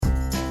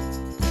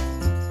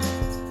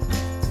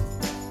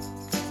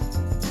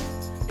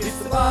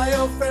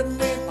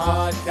bio-friendly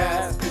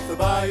podcast. It's the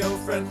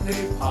bio-friendly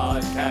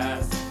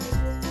podcast.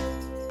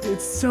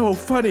 It's so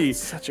funny.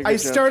 Such a good joke.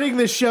 Starting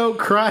the show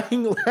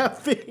crying,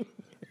 laughing.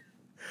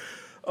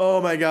 Oh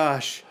my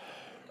gosh.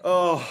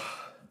 Oh.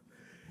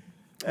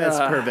 That's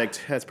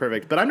perfect. That's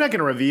perfect. But I'm not going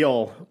to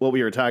reveal what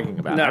we were talking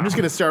about. No. I'm just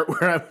going to start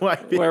where I'm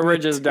wiping Where we're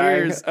just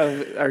dying tears,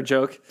 of our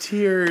joke.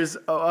 tears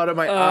out of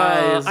my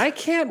eyes. I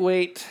can't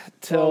wait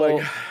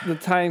till the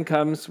time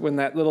comes when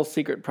that little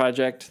secret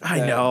project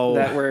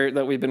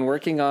that we've been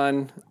working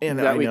on And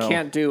that I we know.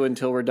 can't do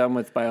until we're done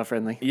with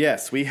BioFriendly.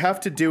 Yes, we have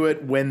to do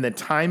it when the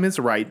time is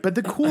right. But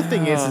the cool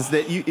thing is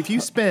that if you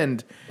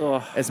spend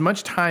as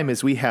much time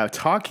as we have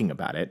talking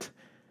about it,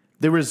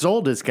 the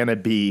result is going to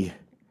be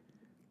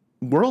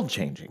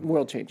world-changing.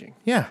 World-changing.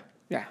 Yeah,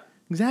 Yeah.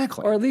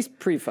 exactly. Or at least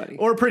pretty funny.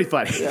 Or pretty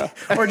funny.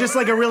 Or just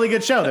like a really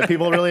good show that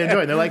people really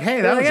enjoy. And they're like,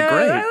 hey, that was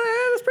great.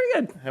 That was pretty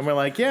good. And we're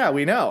like, yeah,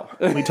 we know.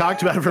 We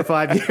talked about it for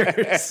 5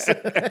 years.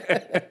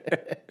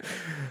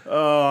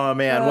 Oh,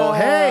 man. Well,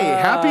 hey,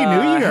 Happy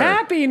New Year.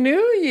 Happy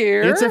New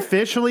Year. It's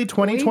officially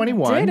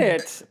 2021. We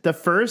did it. The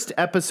first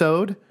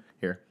episode.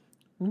 Here.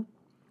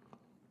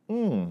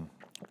 The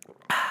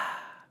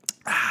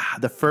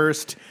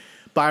first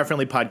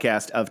bio-friendly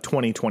podcast of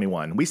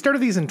 2021. We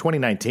started these in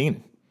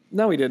 2019.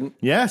 No, we didn't.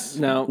 Yes.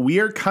 No. We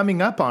are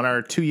coming up on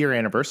our 2-year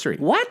anniversary.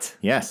 What?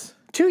 Yes.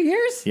 2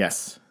 years?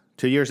 Yes.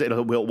 2 years.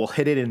 We'll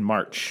hit it in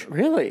March.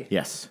 Really?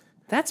 Yes.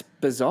 That's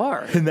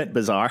bizarre. Isn't that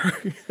bizarre?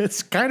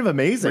 It's kind of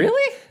amazing.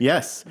 Really?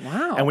 Yes.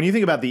 Wow. And when you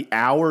think about the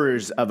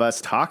hours of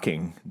us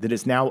talking that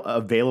is now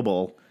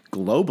available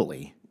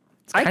globally,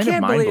 it's I kind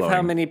can't of believe mind-blowing.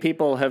 how many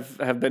people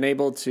have been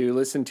able to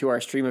listen to our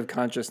stream of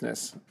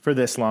consciousness For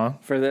this long.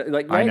 for the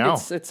like. I Right? know.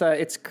 It's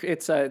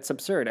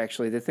absurd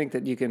actually to think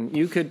that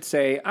you could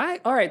say,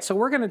 all right, so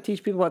we're going to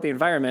teach people about the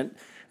environment,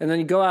 and then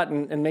you go out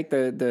and make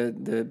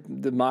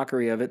the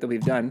mockery of it that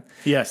we've done.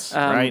 Yes,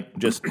 right?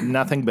 Just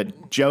nothing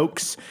but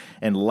jokes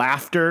and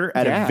laughter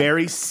at a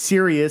very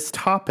serious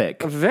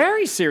topic. A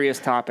very serious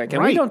topic,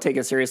 and we Right. don't take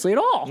it seriously at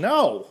all.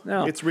 No,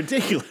 it's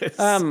ridiculous.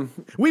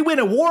 We win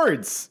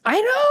awards. I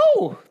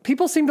know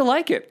people seem to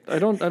like it. I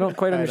don't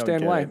quite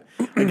understand why.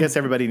 I guess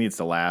everybody needs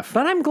to laugh.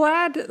 But I'm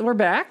glad we're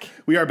back.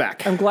 We are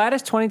back. I'm glad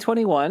it's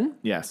 2021.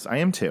 Yes, I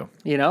am too.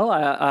 You know,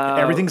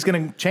 Everything's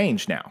going to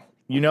change now.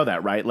 You know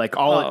that, right? Like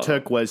all it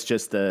took was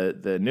just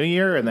the new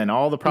year, and then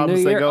all the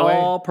problems New Year, they go away.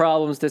 all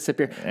problems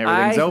disappear.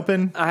 Everything's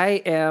open.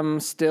 I am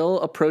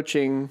still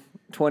approaching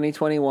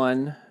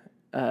 2021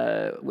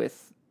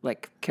 with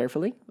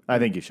carefully. I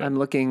think you should. I'm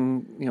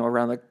looking,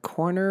 around the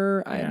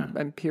corner. I'm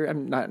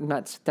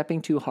not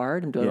stepping too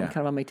hard. I'm doing kind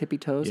of on my tippy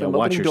toes. Yeah, I'm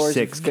watch opening your doors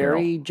six,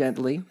 very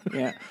gently.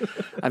 Yeah.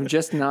 I don't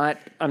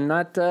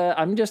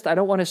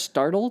want to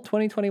startle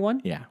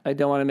 2021. Yeah. I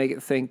don't want to make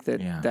it think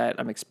that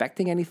I'm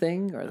expecting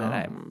anything or that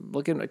I'm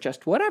looking at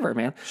just whatever,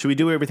 man. Should we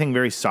do everything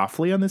very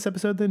softly on this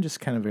episode then?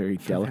 Just kind of very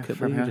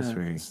delicately?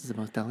 This is the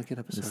most delicate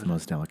episode. This is the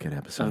most delicate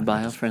episode. Of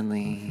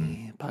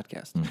bio-friendly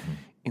podcast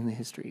in the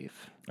history of...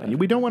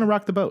 We don't want to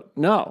rock the boat.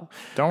 No.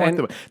 Don't rock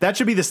the boat. That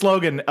should be the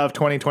slogan of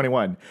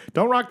 2021.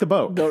 Don't rock the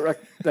boat.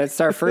 That's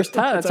our first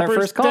time. That's our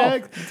first call.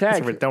 Tag.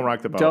 Don't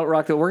rock the boat. Don't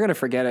rock the... We're going to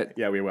forget it.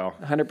 Yeah, we will.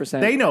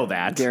 100%. They know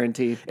that.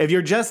 Guaranteed. If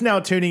you're just now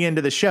tuning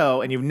into the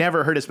show and you've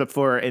never heard us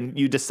before and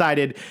you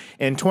decided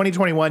in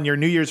 2021 your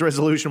New Year's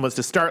resolution was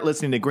to start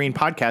listening to Green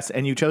Podcasts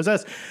and you chose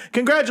us,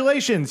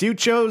 congratulations. You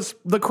chose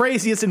the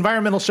craziest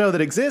environmental show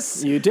that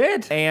exists. You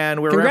did.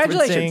 And we're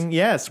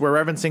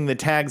referencing the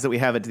tags that we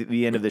have at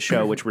the end of the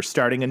show, which we're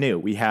starting anew.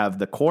 We have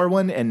the core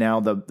one, and now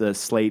the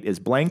slate is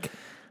blank.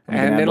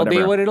 And it'll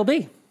be what it'll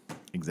be.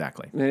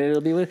 Exactly.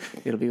 It'll be what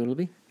it'll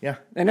be. Yeah.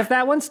 And if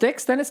that one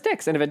sticks, then it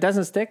sticks. And if it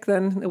doesn't stick,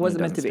 then it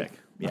wasn't meant to be.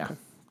 Yeah. Okay.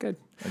 Good.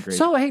 Agreed.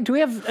 So, hey, do we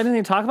have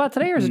anything to talk about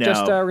today, or is it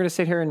just we're going to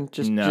sit here and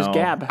just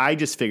gab? I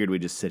just figured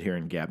we'd just sit here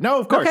and gab. No,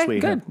 of course we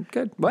good.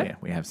 What? Yeah,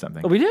 we have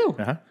something. Oh, we do?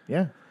 Uh-huh.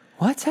 Yeah.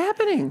 What's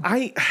happening?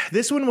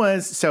 This one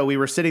was, so we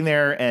were sitting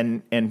there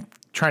and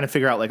trying to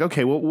figure out, like,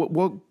 okay,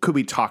 what could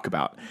we talk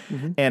about?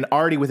 And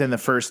already within the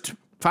first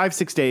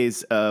 5-6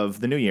 days of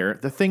the new year,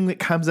 the thing that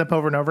comes up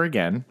over and over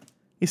again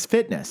is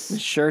fitness.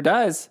 It sure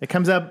does. It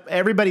comes up,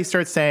 everybody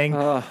starts saying,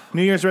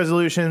 New Year's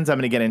resolutions, I'm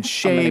going to get in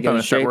shape, I'm going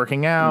to start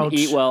working out.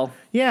 Eat well.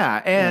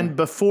 Yeah, and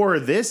before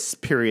this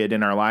period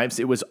in our lives,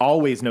 it was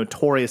always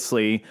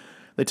notoriously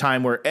the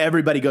time where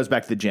everybody goes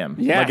back to the gym.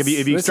 Yes, like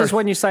if you this is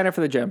when you sign up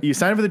for the gym. You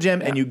sign up for the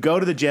gym and you go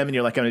to the gym and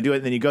you're like, I'm going to do it.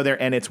 And then you go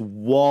there and it's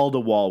wall to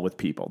wall with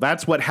people.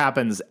 That's what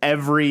happens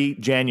every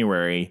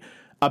January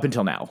up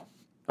until now.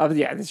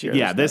 This year.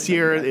 Yeah, this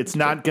year it's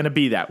not going to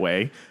be that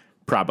way,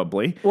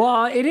 probably.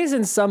 Well, it is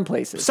in some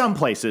places. Some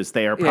places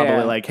they are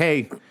probably like,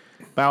 hey,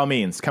 by all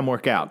means, come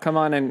work out. Come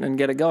on and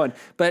get it going.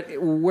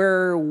 But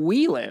where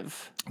we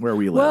live.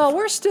 Well,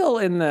 we're still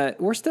in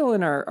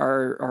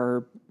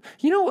our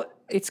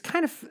it's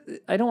kind of,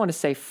 I don't want to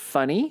say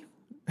funny,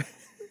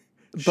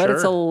 but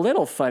it's a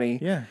little funny.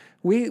 Yeah.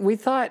 We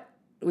thought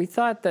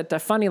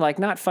that funny, like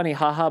not funny,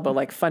 haha, but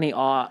like funny,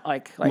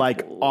 like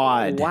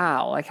odd.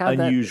 Wow, like how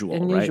unusual,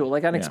 right?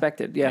 like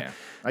unexpected. Yeah.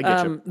 I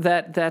get you.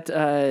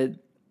 That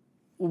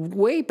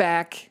way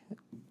back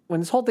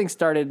this whole thing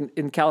started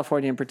in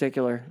California in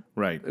particular,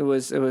 Right. It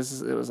was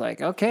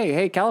like, okay,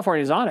 hey,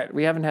 California's on it.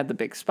 We haven't had the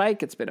big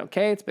spike. It's been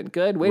okay. It's been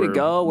good. Way to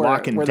go. We're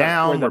locking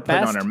down. We're putting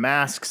on best. our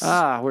masks.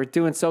 We're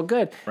doing so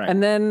good. Right.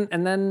 And then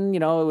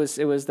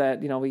it was that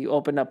we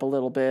opened up a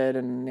little bit,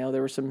 and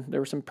there were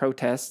some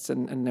protests,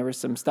 and there was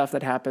some stuff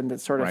that happened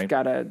that sort of Right.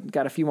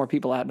 got a few more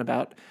people out and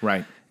about.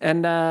 Right.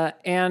 And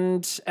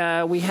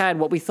we had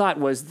what we thought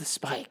was the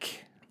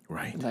spike.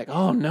 Right. Like,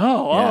 oh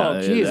no,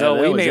 Yeah, geez, that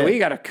was we it.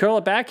 got to curl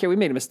it back here. We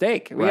made a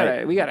mistake. We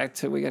Right. got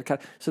to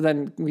cut. So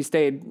then we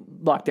stayed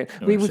locked in.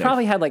 We safe.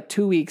 probably had like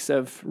 2 weeks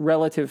of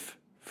relative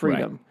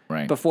freedom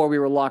Right. before we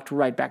were locked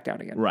right back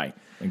down again. Right.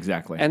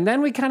 Exactly. And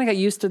then we kind of got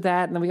used to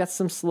that, and then we got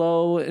some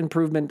slow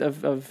improvement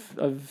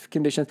of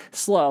conditions.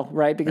 Slow,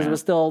 right? Because it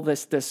was still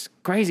this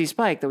crazy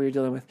spike that we were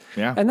dealing with.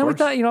 Yeah, And then of we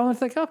thought,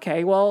 it's like,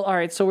 okay, well, all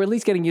right, so we're at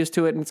least getting used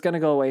to it, and it's going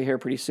to go away here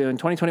pretty soon.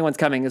 2021's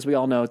coming, as we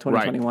all know.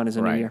 2021 is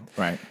a new year.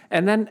 Right.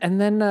 And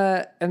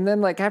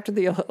then like after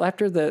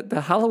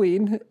the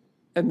Halloween,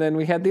 and then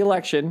we had the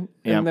election,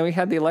 Yep. and then we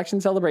had the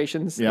election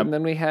celebrations, Yep. and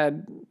then we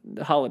had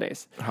the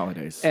holidays.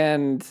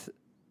 And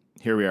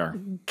Here we are.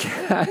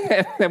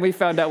 and then we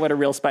found out what a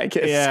real spike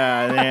is.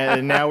 Yeah,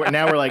 and now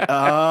we're like,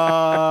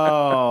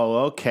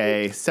 oh,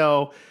 okay.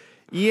 So,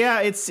 yeah,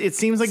 it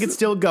seems like it's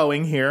still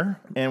going here,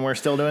 and we're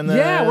still doing the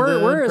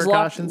we're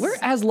precautions.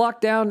 as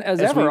locked down as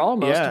ever,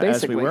 almost yeah,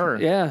 basically. as we were.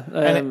 Yeah,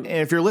 And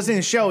if you're listening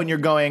to the show and you're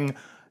going,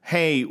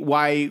 hey,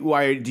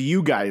 why do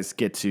you guys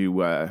get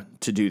to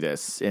do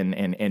this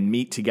and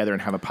meet together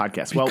and have a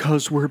podcast?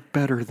 because we're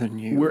better than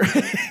you. We're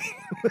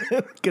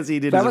because he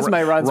did. That was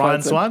my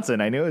Ron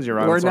Swanson. I knew it was your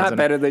Ron We're Swanson. not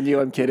better than you.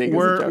 I'm kidding.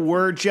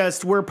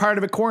 We're part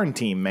of a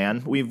quarantine,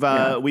 man.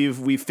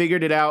 We've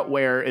figured it out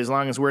where as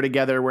long as we're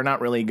together, we're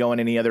not really going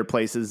any other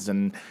places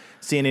and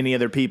seeing any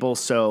other people.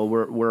 So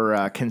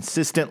we're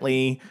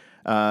consistently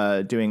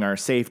doing our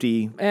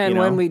safety. And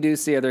when we do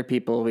see other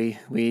people, we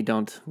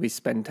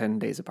spend 10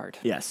 days apart.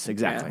 Yes,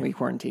 exactly. Yeah, we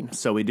quarantine.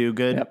 So we do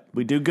good. Yep.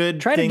 We do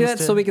good. Try to things do that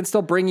so we can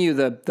still bring you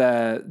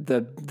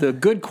the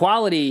good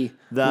quality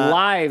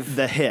live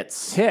the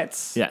hits.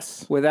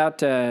 Yes.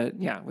 Without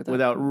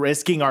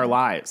risking our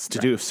lives to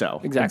do so.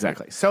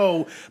 Exactly.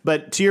 So,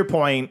 but to your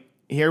point,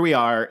 here we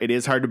are. It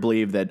is hard to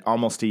believe that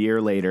almost a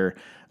year later,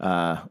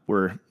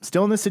 we're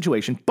still in this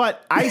situation,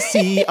 but I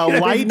see a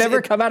light. We've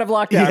never come out of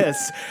lockdown.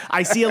 Yes.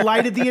 I see a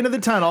light at the end of the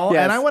tunnel.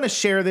 Yes. And I want to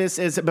share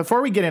this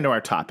before we get into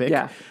our topic.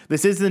 Yeah.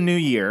 This is the new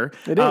year.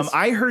 It is.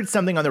 I heard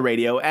something on the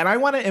radio and I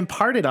want to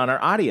impart it on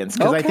our audience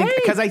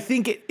because I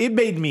think it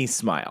made me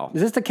smile.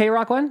 Is this the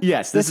K-Rock one?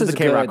 Yes, this is the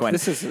K-Rock good. one.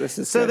 This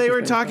is so good. they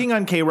were talking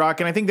on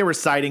K-Rock, and I think they were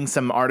citing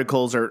some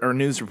articles or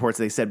news reports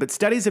they said, but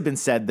studies have been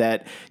said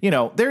that,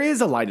 there is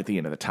a light at the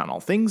end of the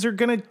tunnel. Things are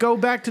going to go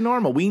back to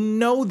normal. We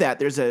know that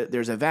there's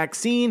a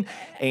vaccine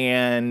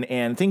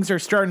and things are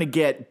starting to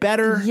get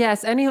better.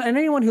 Yes,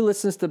 anyone who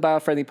listens to the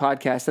Biofriendly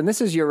podcast, and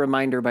this is your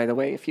reminder, by the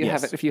way, if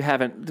you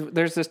haven't,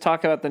 there's this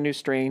talk about the new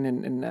strain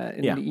in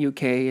the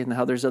UK and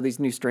how there's all these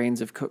new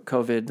strains of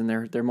COVID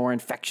and they're more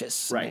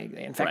infectious. Right.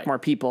 They infect more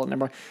people and they're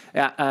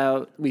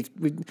more. We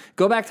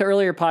go back to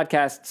earlier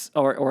podcasts,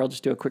 or I'll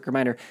just do a quick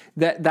reminder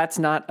that's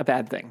not a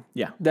bad thing.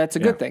 Yeah, that's a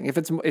good thing. If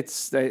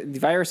the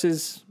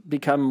viruses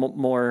become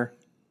more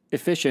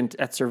efficient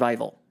at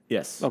survival.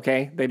 Yes.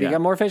 Okay? They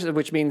become more efficient,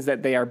 which means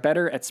that they are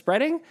better at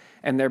spreading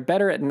and they're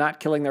better at not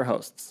killing their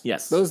hosts.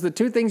 Yes. Those are the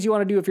two things you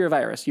want to do if you're a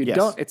virus.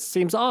 It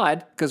seems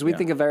odd because we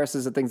think of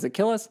viruses as things that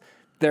kill us.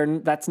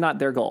 That's not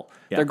their goal.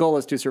 Yeah. Their goal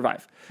is to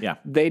survive. Yeah.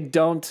 They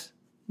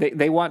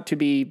want to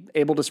be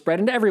able to spread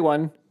into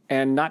everyone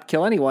and not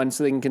kill anyone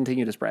so they can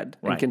continue to spread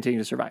and continue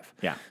to survive.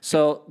 Yeah.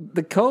 So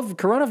the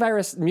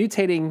coronavirus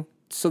mutating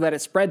so that it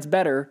spreads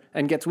better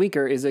and gets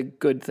weaker is a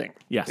good thing.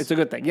 Yes. It's a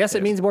good thing. Yes,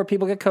 it means more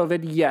people get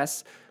COVID.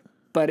 Yes.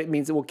 But it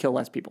means it will kill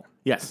less people.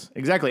 Yes,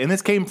 exactly. And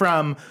this came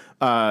from,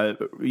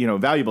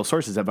 valuable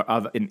sources of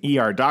an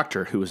ER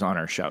doctor who was on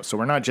our show. So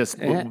we're not just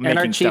making and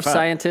our chief stuff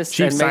scientist.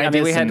 Chief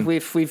scientist.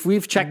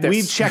 We've checked this.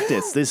 We've checked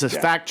this. This is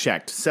fact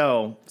checked.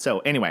 So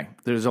anyway,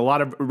 there's a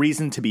lot of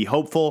reason to be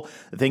hopeful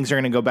that things are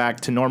going to go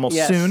back to normal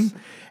soon.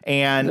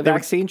 And the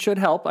vaccine should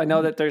help. I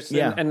know that there's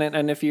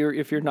and if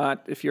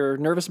you're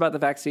nervous about the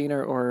vaccine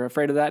or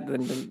afraid of that,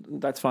 then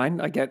that's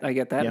fine. I get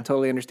that. I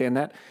totally understand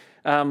that.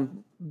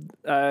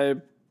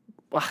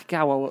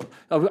 God,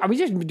 are we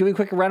just doing a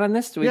quick run on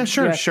this?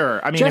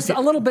 Sure. I mean, just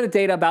a little bit of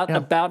data about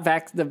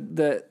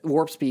the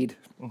warp speed,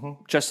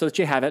 just so that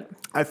you have it.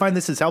 I find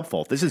this is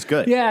helpful. This is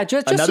good. Yeah,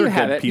 just so you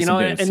have it.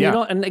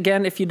 And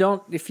again, if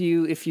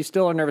you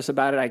still are nervous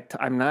about it,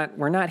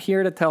 we're not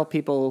here to tell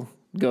people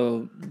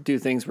go do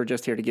things. We're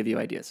just here to give you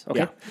ideas.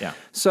 Okay. Yeah.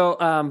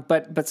 So,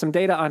 but some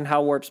data on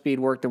how warp speed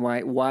worked and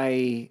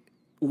why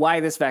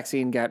this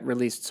vaccine got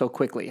released so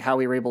quickly, how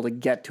we were able to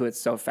get to it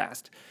so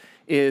fast,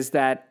 is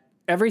that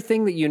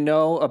everything that you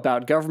know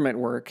about government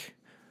work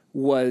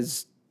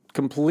was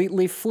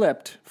completely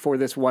flipped for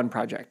this one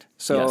project.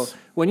 So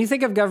When you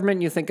think of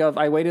government, you think of,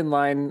 I wait in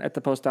line at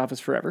the post office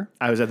forever.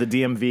 I was at the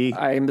DMV.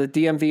 I am the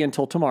DMV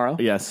until tomorrow.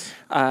 Yes.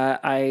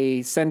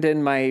 I send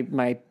in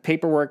my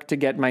paperwork to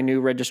get my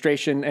new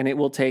registration, and it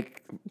will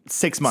take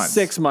 6 months.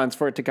 6 months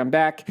for it to come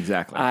back.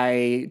 Exactly.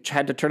 I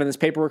had to turn in this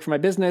paperwork for my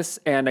business,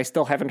 and I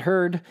still haven't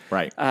heard.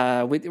 Right.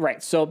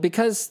 Right. So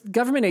because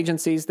government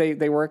agencies,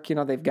 they work,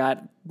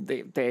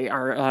 they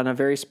are on a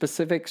very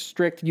specific,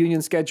 strict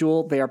union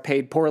schedule. They are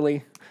paid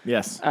poorly.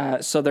 Yes.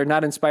 So they're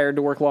not inspired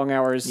to work long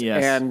hours,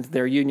 and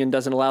their union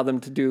doesn't allow them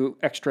to do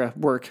extra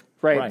work.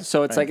 Right.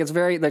 So it's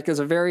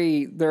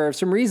there are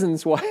some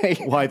reasons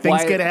why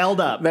things get held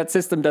up. That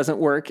system doesn't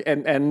work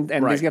and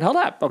these get held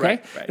up. Okay.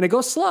 Right. And it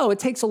goes slow. It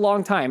takes a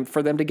long time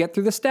for them to get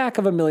through the stack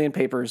of 1 million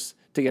papers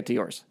to get to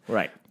yours.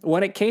 Right.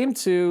 When it came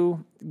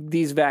to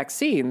these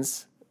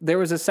vaccines, there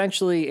was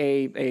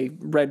essentially a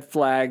red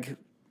flag,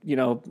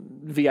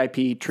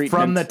 VIP treatment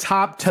from the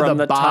top to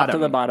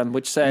the bottom,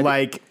 which said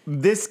like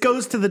this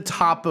goes to the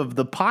top of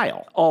the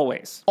pile.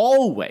 Always.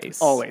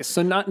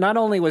 So not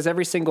only was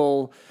every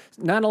single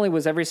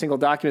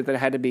document that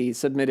had to be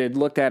submitted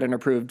looked at and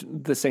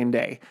approved the same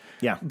day.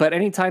 Yeah. But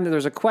anytime that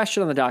there's a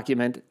question on the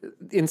document,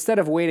 instead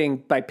of waiting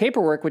by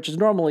paperwork, which is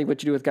normally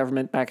what you do with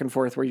government back and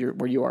forth,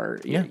 you're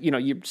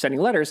sending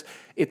letters,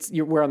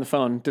 we're on the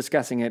phone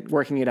discussing it,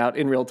 working it out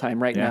in real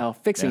time right now,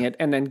 fixing it,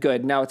 and then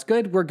good. Now it's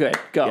good. We're good.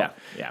 Go.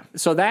 Yeah.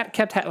 So that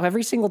kept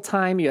every single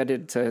time you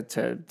had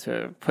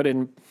to put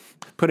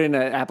in an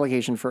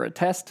application for a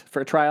test,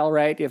 for a trial,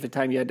 right? Every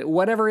time you had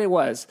whatever it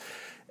was.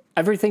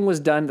 Everything was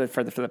done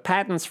for the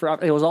patents.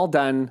 It was all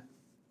done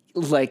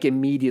like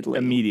immediately,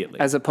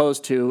 as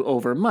opposed to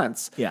over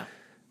months. Yeah.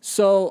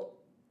 So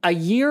a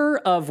year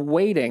of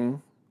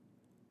waiting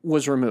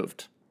was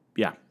removed.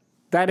 Yeah.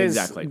 That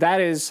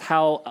is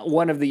how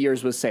one of the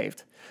years was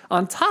saved.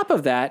 On top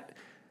of that,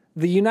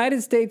 the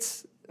United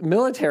States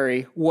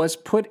military was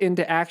put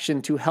into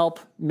action to help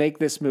make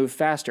this move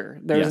faster.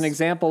 There was an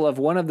example of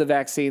one of the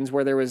vaccines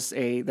where there was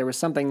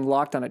something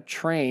locked on a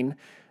train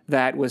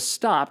that was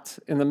stopped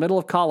in the middle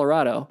of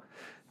Colorado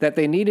that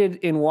they needed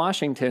in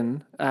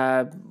Washington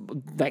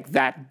like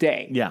that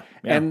day. Yeah.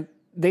 And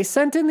they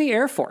sent in the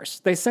Air Force.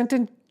 They sent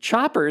in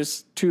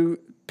choppers to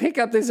pick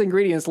up these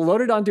ingredients,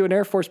 load it onto an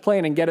Air Force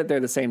plane, and get it there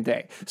the same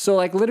day. So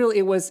like literally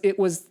it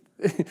was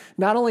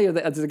not only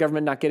is the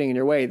government not getting in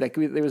your way, like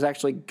there was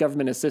actually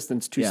government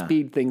assistance to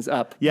speed things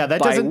up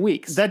by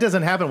weeks. That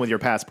doesn't happen with your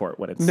passport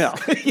when it's... No.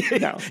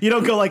 You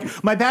don't go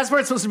like, my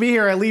passport's supposed to be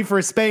here, I leave for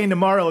Spain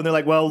tomorrow, and they're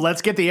like, well,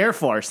 let's get the Air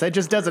Force. That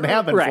just doesn't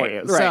happen for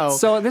you. Right.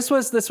 So this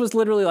was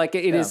literally like,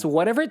 it is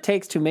whatever it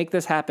takes to make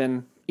this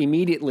happen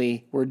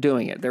immediately, we're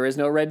doing it. There is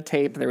no red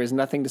tape. There is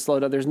nothing to slow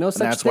down. There's no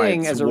such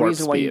thing as a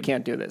reason why you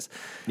can't do this.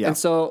 Yeah. And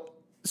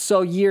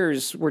so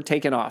years were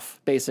taken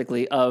off,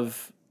 basically,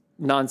 of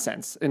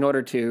nonsense in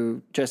order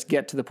to just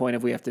get to the point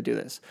of we have to do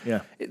this.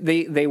 Yeah.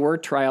 They were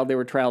trialed. They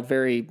were trialed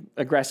very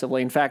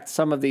aggressively. In fact,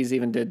 some of these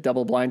even did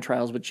double-blind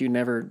trials, which you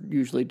never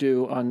usually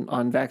do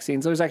on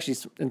vaccines. There was actually,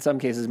 in some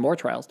cases, more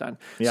trials done.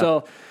 Yeah.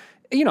 So,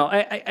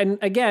 and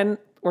again,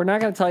 we're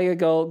not going to tell you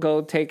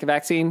go take a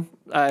vaccine,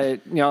 but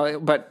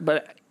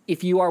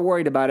if you are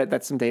worried about it,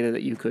 that's some data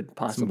that you could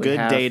possibly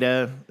have. Some good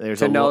data.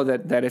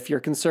 That if your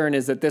concern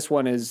is that this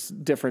one is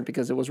different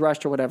because it was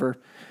rushed or whatever,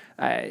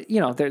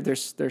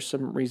 there's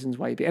some reasons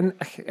why you'd be.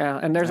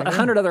 And there's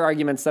 100 other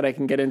arguments that I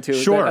can get into.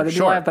 Sure.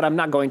 But I'm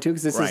not going to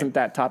because this isn't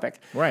that topic.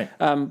 Right.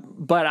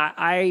 But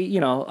I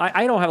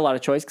don't have a lot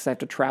of choice because I have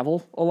to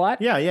travel a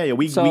lot. Yeah.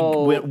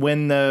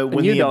 When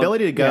the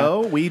ability to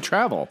go, we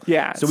travel.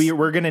 Yeah. So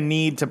we're going to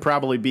need to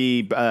probably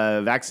be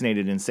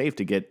vaccinated and safe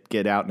to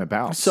get out and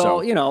about.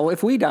 So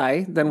if we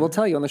die, then we'll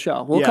tell you on the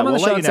show. We'll come on the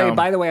show and say,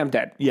 by the way, I'm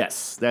dead.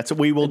 Yes. That's what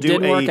we will do.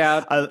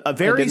 A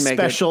very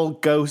special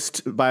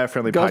Ghost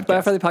Biofriendly podcast.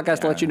 Biofriendly podcast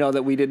to let you know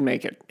that we didn't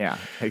make it. Yeah,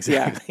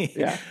 exactly.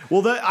 Yeah.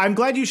 Well, I'm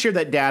glad you shared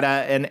that data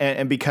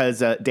and because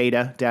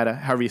data,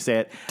 however you say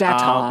it.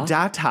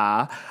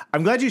 Data.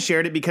 I'm glad you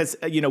shared it because,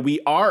 we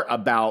are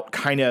about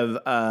kind of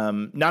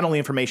not only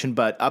information,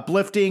 but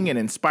uplifting and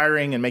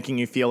inspiring and making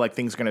you feel like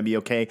things are going to be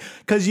okay.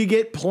 Because you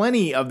get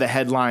plenty of the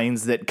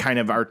headlines that kind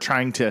of are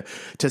trying to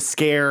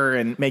scare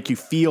and make you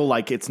feel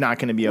like it's not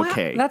going to be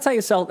okay. That's how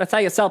you sell papers. That's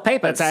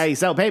how you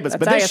sell papers.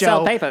 But this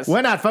show,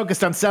 we're not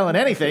focused on selling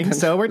anything,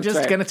 so we're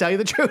just going to tell you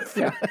the truth.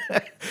 Yeah.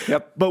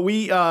 Yep. But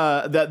we,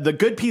 the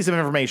good piece of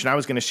information I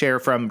was going to share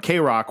from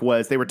K-Rock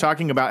was they were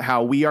talking about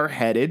how we are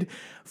headed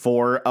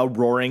for a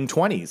roaring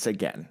 20s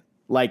again.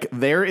 Like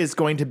there is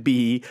going to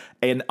be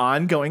an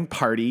ongoing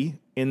party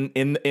in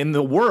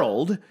the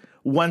world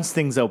once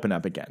things open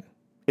up again.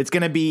 It's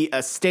going to be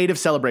a state of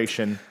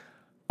celebration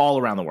all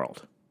around the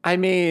world. I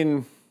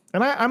mean...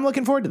 And I'm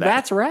looking forward to that.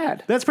 That's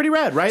rad. That's pretty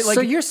rad, right? So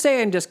you're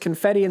saying just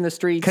confetti in the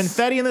streets?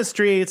 Confetti in the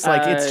streets,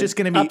 like it's just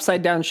going to be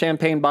upside down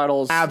champagne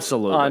bottles.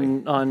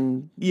 Absolutely.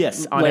 On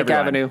Lake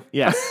Avenue.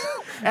 Yes.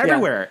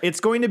 Everywhere. Yeah. It's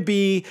going to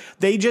be.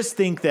 They just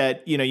think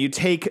that you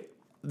take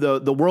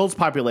the world's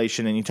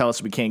population, and you tell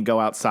us we can't go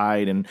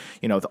outside, and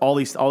with all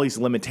these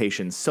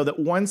limitations, so that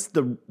once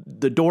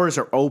the doors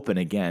are open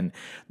again,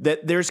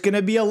 that there's going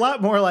to be a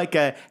lot more like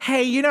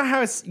hey, you know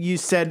how you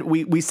said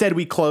we said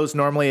we close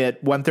normally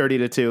at 1:30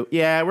 to 2.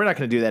 Yeah, we're not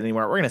going to do that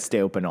anymore. We're going to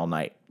stay open all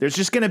night. There's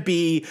just going to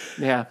be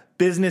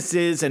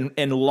businesses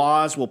and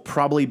laws will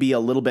probably be a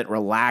little bit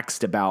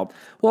relaxed about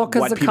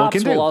because the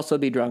cops will also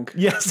be drunk.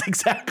 Yes,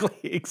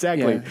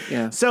 exactly.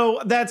 Yeah. So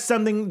that's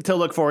something to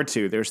look forward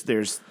to.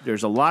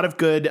 There's a lot of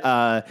good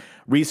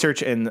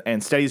research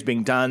and studies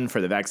being done for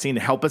the vaccine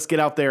to help us get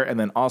out there, and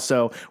then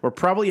also we're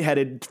probably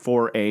headed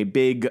for a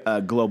big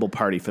global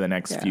party for the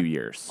next few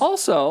years.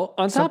 Also,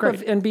 on top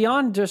of and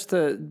beyond just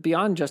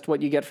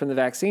what you get from the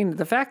vaccine,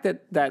 the fact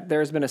that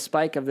there's been a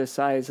spike of this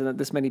size and that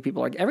this many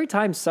people are every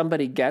time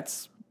somebody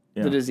gets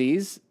the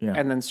disease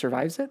and then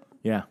survives it.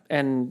 Yeah.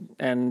 And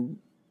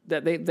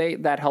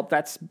that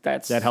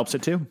helps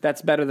it too.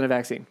 That's better than a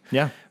vaccine.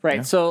 Yeah.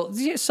 Right.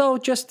 Yeah. So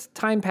just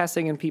time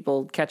passing and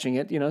people catching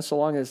it, so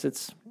long as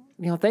it's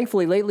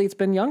thankfully lately it's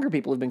been younger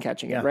people who've been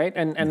catching it, right?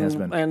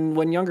 And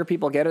when younger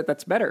people get it,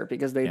 that's better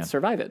because they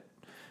survive it.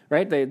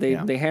 Right?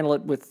 They handle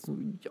it with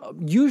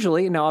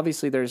usually, now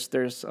obviously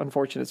there's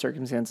unfortunate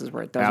circumstances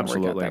where it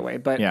doesn't work out that way.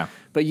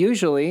 But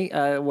usually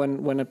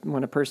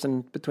when a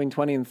person between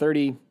 20 and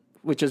 30,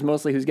 which is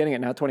mostly who's getting it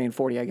now, 20 and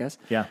 40, I guess.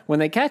 Yeah. When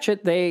they catch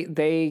it,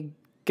 they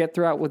get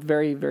through out with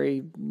very,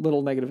 very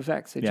little negative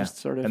effects. They just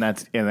sort of and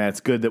that's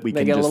good that we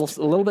they can get just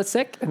a little bit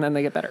sick and then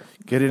they get better.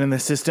 Get it in the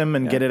system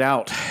and get it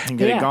out and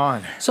get it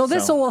gone. So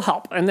this will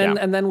help, and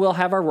then we'll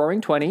have our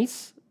Roaring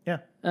 20s. Yeah.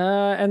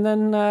 And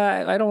then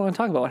I don't want to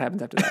talk about what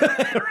happens after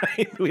that.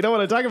 Right. We don't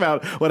want to talk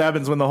about what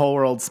happens when the whole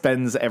world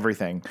spends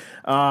everything.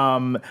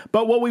 But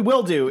what we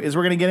will do is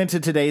we're going to get into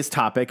today's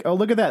topic. Oh,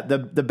 look at that.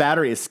 The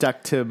battery is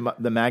stuck to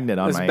the magnet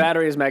on this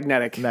battery is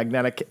magnetic.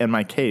 Magnetic in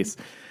my case.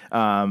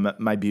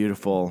 My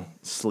beautiful,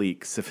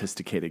 sleek,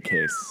 sophisticated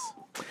case.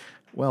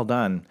 Well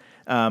done.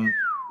 There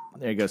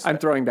he goes. I'm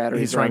throwing batteries.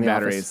 He's throwing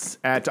batteries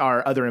at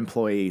our other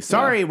employee.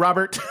 Sorry,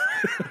 Robert.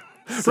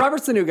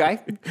 Robert's the new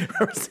guy.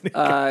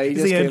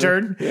 He's the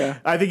intern. Yeah.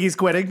 I think he's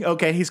quitting.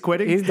 Okay, he's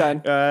quitting. He's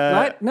done.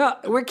 What? No,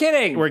 we're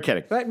kidding. We're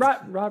kidding.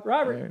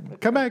 Robert.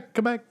 Come back.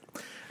 We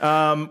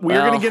are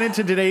going to get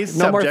into today's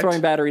subject. No more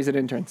throwing batteries at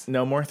interns.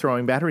 No more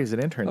throwing batteries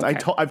at interns. Okay.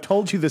 I've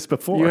told you this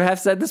before. You have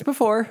said this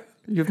before.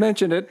 You've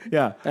mentioned it.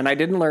 Yeah. And I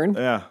didn't learn.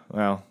 Yeah.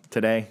 Well,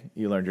 today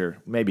you learned your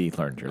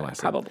lesson.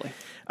 Probably.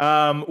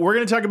 We're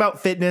going to talk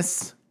about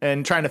fitness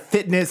and trying to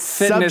fitness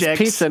subjects.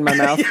 Pizza in my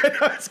mouth.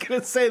 I was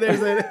going to say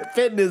there's a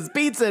fitness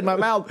pizza in my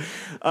mouth.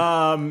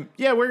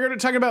 We're going to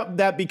talk about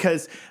that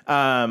because,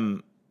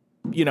 one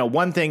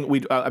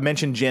thing I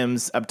mentioned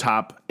gyms up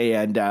top,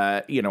 and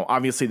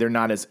obviously they're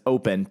not as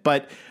open.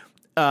 But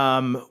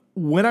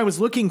when I was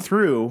looking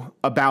through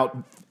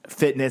about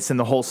fitness and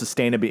the whole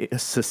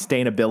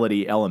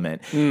sustainability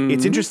element,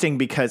 it's interesting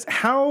because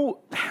how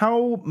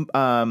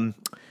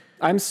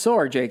I'm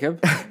sore,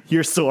 Jacob.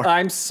 You're sore.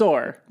 I'm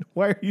sore.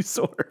 Why are you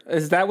sore?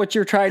 Is that what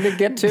you're trying to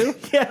get to?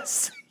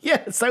 Yes.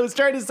 I was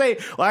trying to say.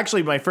 Well,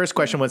 actually, my first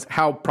question was,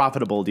 how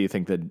profitable do you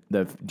think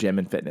the gym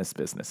and fitness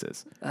business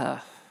is?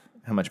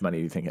 How much money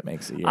do you think it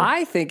makes a year?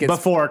 I think it's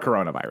before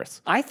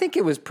coronavirus. I think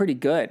it was pretty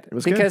good. It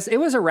was because it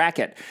was a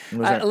racket.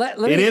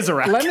 It is a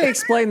racket. Let me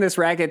explain this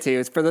racket to you.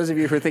 It's for those of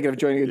you who are thinking of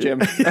joining a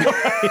gym.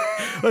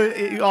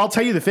 I'll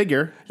tell you the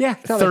figure. Yeah,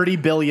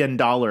 $30 billion.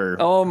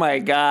 Oh my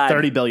God.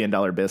 $30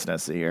 billion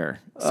business a year.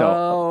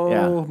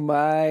 So,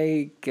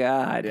 my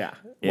God. Yeah.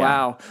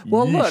 Wow.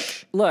 Well,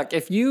 look.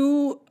 If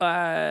you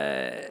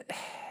are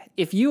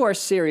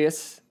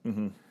serious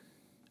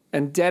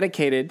and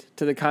dedicated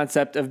to the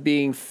concept of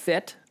being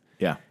fit.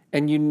 Yeah.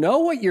 And you know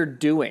what you're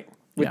doing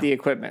with the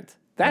equipment.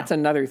 That's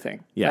another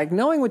thing. Yeah. Like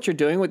knowing what you're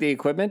doing with the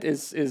equipment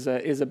is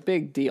a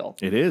big deal.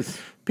 It is.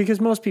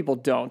 Because most people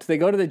don't. They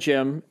go to the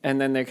gym and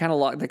then they kind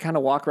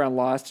of walk around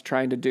lost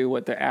trying to do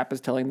what their app is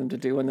telling them to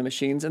do on the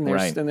machines, and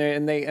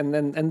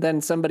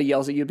then somebody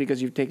yells at you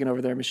because you've taken over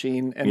their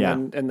machine,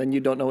 and then you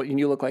don't know and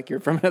you look like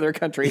you're from another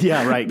country.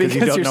 Yeah, right. Because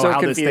you don't know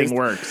how this thing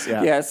works.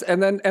 Yeah. Yes,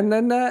 and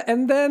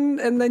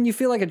then you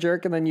feel like a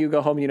jerk, and then you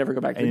go home and you never go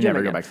back to the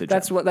gym. Go back to the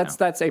gym.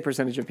 That's a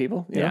percentage of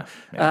people. You know?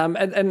 Yeah.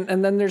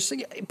 And then there's,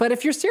 but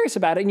if you're serious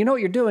about it and you know what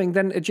you're doing,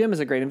 then a gym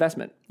is a great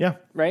investment. Yeah.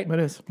 Right. It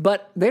is.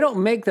 But they don't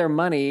make their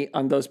money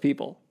on those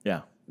people.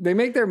 Yeah. They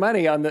make their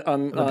money on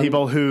the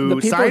people who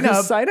sign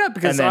up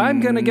because I'm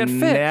going to get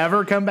fit.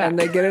 Never come back. And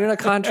they get in a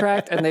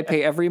contract and they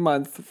pay every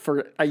month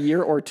for a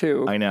year or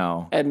two. I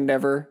know. And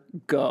never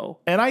go.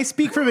 And I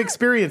speak from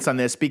experience on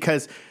this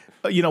because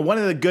one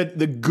of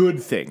the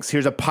good things,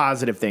 here's a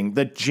positive thing.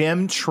 The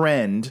gym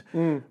trend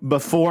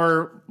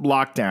before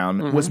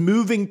lockdown was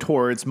moving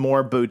towards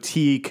more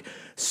boutique,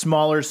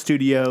 smaller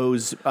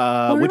studios,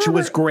 which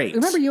was great.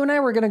 Remember, you and I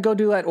were going to go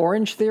do that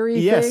Orange Theory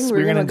thing? Yes, we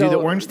were going to do the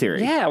Orange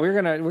Theory. Yeah, we're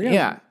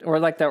gonna, or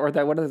like that,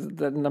 what is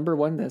the number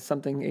one? The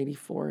something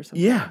 84 or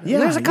something. Yeah.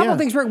 There's a couple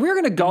things we were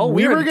going to go.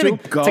 We were going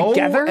to go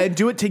together and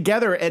do it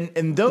together,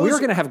 and those we were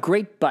going to have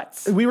great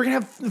butts. We were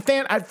going to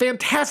have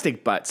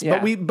fantastic butts,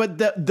 Yeah.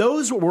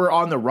 those were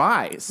on the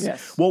rise.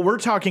 Yes. What we're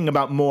talking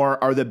about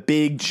more are the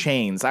big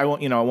chains. I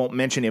won't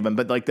mention any of them,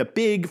 but like the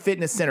big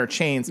fitness center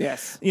chains.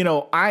 Yes.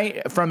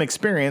 I from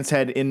experience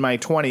had in my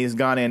 20s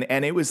gone in,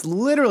 and it was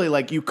literally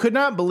like you could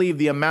not believe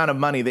the amount of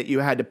money that you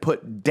had to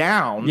put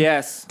down.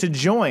 Yes. To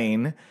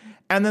join.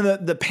 And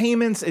then the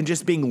payments and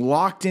just being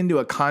locked into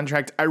a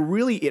contract,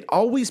 it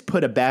always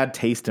put a bad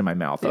taste in my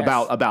mouth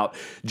about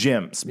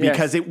gyms,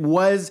 because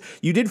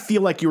you did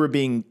feel like you were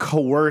being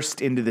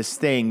coerced into this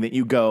thing that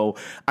you go,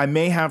 I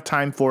may have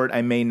time for it,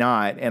 I may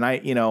not. And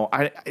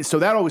so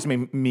that always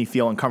made me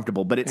feel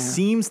uncomfortable, but it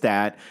seems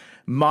that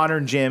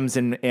modern gyms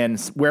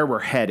and where we're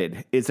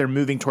headed is they're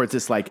moving towards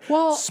this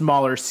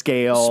smaller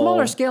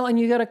scale, and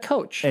you get a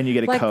coach, and you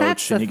get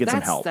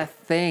some help. That's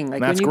the thing. Like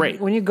that's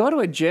great. When you go to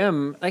a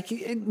gym,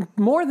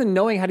 more than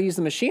knowing how to use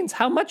the machines,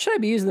 how much should I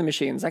be using the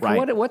machines? Like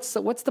what's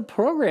the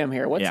program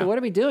here? What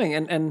are we doing?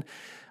 And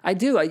I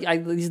do.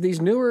 These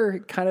newer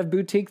kind of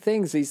boutique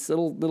things, these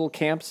little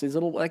camps, these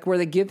little where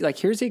they give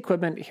here's the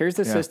equipment, here's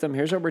the system,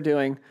 here's what we're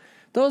doing.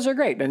 Those are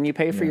great. And you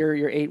pay for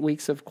your 8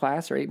 weeks of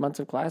class or 8 months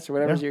of class or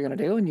whatever you're going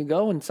to do. And you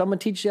go and someone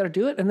teaches you how to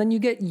do it. And then you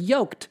get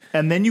yoked.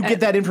 And then you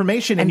get that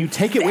information and you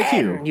take it with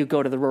you. You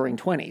go to the Roaring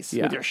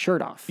 20s with your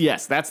shirt off.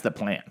 Yes, that's the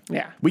plan.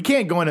 Yeah. We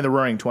can't go into the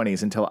Roaring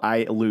 20s until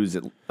I lose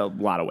a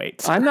lot of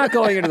weight. I'm not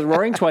going into the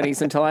Roaring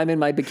 20s until I'm in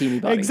my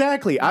bikini body.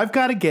 Exactly. I've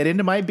got to get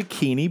into my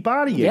bikini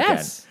body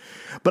again.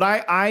 But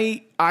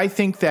I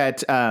think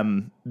that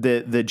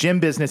the gym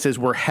businesses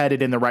were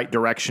headed in the right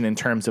direction in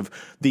terms of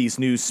these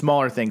new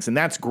smaller things, and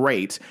that's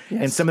great.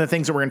 Yes. And some of the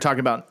things that we're going to talk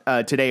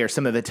about today are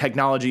some of the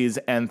technologies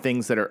and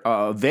things that are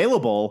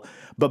available.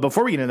 But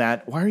before we get into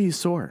that, why are you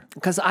sore?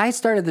 Because I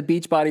started the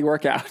Beachbody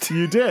workout.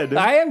 You did.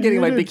 I am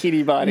getting my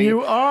bikini body.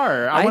 You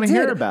are. I want to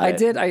hear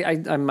about it. I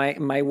did.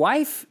 My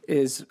wife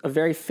is a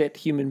very fit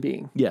human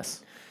being.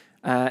 Yes.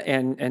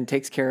 And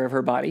takes care of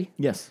her body.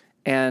 Yes.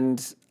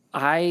 And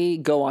I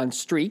go on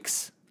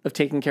streaks of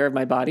taking care of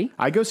my body.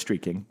 I go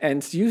streaking.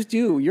 And you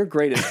do. You're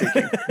great at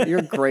streaking.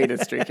 You're great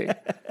at streaking.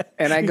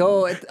 And I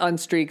go on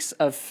streaks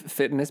of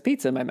fitness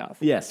pizza in my mouth.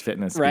 Yes,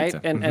 fitness right?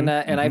 pizza. And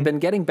I've been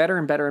getting better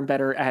and better and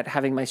better at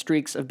having my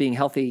streaks of being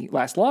healthy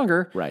last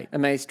longer. Right.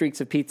 And my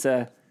streaks of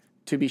pizza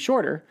to be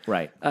shorter.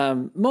 Right.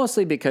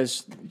 Mostly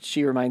because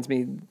she reminds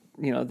me,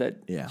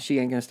 that she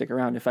ain't gonna stick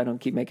around if I don't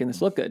keep making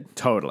this look good.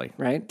 Totally.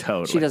 Right?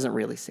 Totally. She doesn't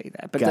really say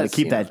that, but gotta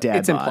keep that dad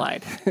it's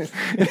bod. implied.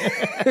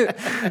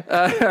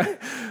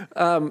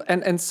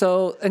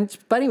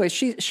 But anyway,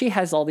 she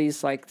has all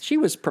these she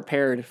was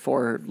prepared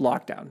for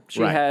lockdown.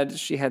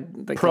 She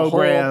had like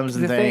programs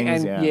the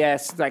and things,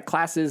 yes, like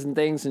classes and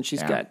things, and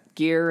she's got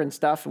gear and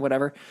stuff and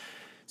whatever.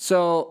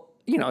 So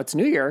it's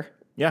New Year.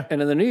 Yeah.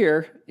 And in the new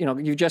year,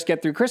 you just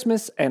get through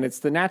Christmas, and it's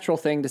the natural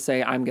thing to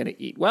say, I'm going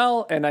to eat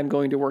well and I'm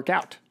going to work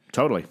out.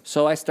 Totally.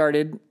 So I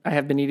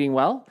have been eating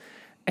well,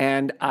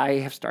 and I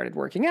have started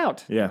working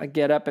out. Yeah. I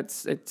get up at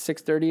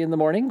 6:30 in the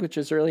morning, which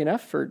is early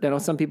enough. I know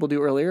some people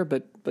do earlier,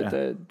 but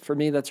for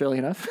me, that's early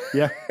enough.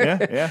 Yeah.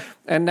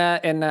 And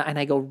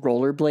I go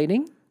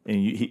rollerblading.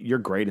 And you're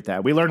great at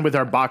that. We learned with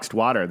our boxed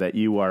water that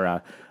you are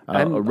a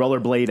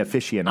rollerblade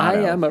aficionado. I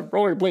am a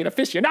rollerblade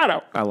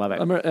aficionado. I love it.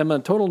 I'm a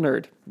total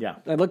nerd. Yeah.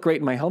 I look great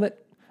in my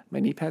helmet, my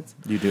knee pads.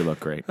 You do look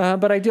great.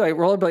 But I do. I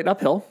rollerblade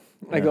uphill.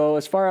 I go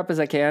as far up as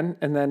I can,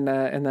 and then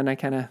I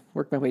kind of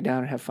work my way down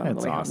and have fun on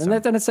the way awesome.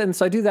 home. And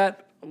so I do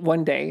that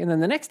one day, and then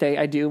the next day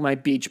I do my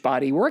beach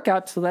body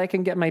workout so that I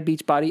can get my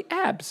beach body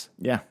abs.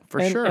 Yeah,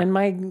 sure.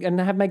 And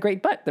have my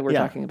great butt that we're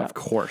talking about. Of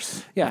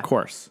course. Yeah. Of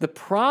course. The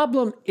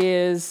problem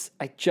is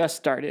I just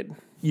started.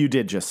 You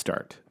did just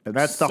start. And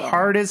that's the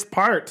hardest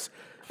part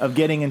of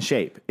getting in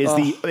shape is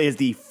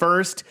the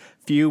first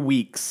few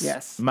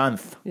weeks,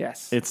 month.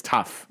 Yes. It's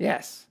tough.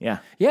 Yes. Yeah.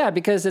 Yeah,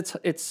 because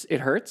it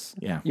hurts.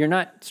 Yeah. You're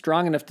not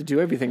strong enough to do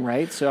everything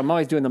right. So I'm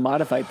always doing the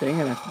modified thing,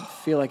 and I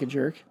feel like a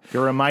jerk.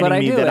 You're reminding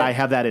me that I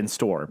have that in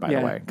store, by the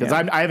way. Because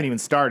I haven't even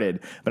started,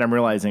 but I'm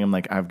realizing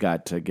I've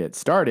got to get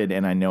started,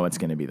 and I know it's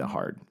going to be the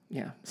hard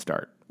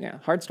start. Yeah,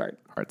 hard start.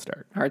 Hard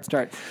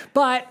start.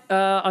 But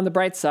on the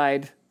bright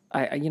side,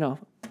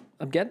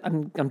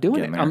 I'm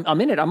doing it.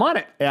 I'm in it. I'm on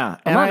it. Yeah.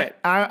 I'm on it.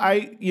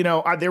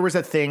 I there was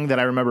a thing that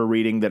I remember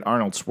reading that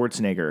Arnold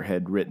Schwarzenegger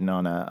had written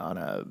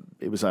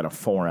it was on a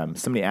forum.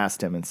 Somebody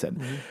asked him and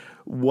said,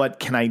 what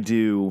can I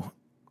do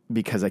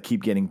because I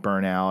keep getting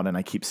burnt out and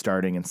I keep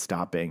starting and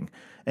stopping?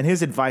 And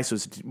his advice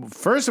was,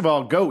 first of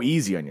all, go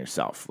easy on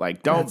yourself.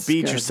 Don't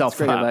beat yourself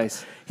up.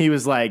 Advice. He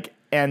was like,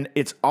 and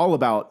it's all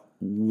about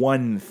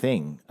one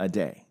thing a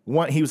day.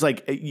 He was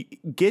like,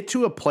 get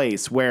to a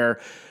place where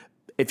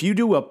if you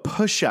do a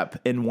push-up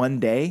in one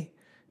day,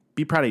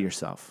 be proud of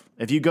yourself.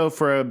 If you go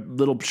for a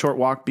little short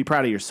walk, be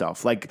proud of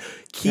yourself. Like,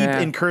 keep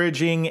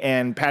encouraging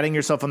and patting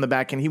yourself on the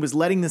back. And he was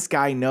letting this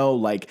guy know,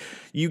 like,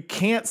 you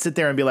can't sit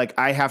there and be like,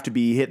 I have to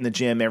be hitting the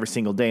gym every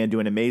single day and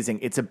doing amazing.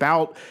 It's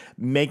about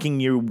making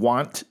you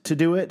want to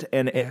do it.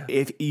 And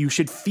if you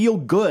should feel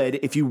good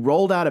if you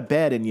rolled out of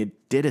bed and you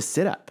did a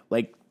sit-up.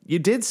 Like, you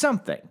did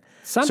something.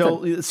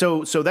 So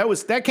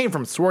that came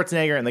from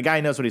Schwarzenegger, and the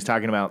guy knows what he's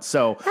talking about.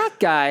 So that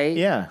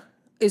guy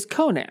is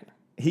Conan.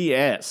 He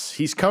is.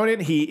 He's Conan.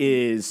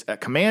 He is a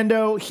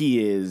commando. He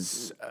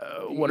is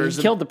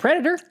he killed the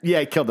Predator.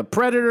 Yeah, he killed the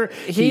Predator.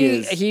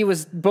 He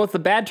was both the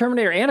bad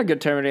Terminator and a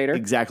good Terminator.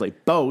 Exactly.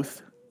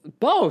 Both.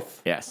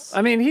 Yes.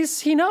 I mean,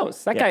 he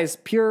knows. That guy is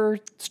pure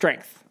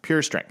strength.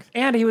 Pure strength.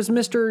 And he was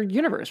Mr.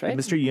 Universe, right?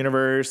 Mr.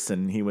 Universe,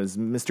 and he was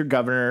Mr.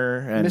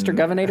 Governor. And Mr.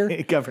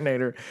 Governator?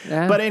 Governator.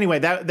 Yeah. But anyway,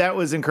 that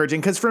was encouraging,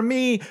 because for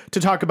me to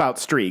talk about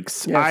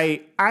streaks,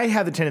 I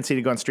have the tendency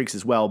to go on streaks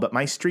as well, but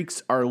my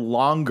streaks are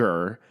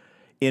longer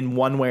in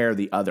one way or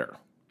the other.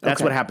 That's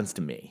what happens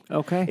to me.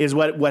 Okay. Is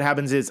what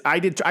happens is I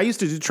used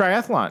to do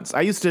triathlons.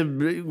 I used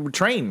to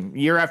train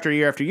year after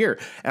year after year.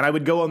 And I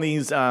would go on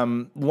these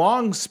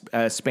long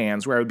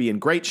spans where I would be in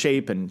great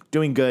shape and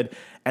doing good.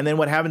 And then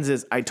what happens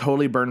is I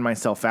totally burn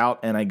myself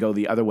out and I go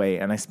the other way.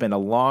 And I spend a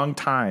long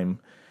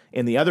time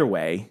in the other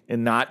way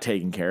and not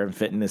taking care of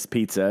fitness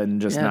pizza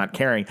and just not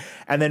caring.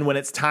 And then when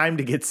it's time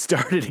to get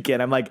started again,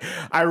 I'm like,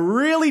 I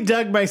really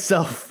dug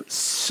myself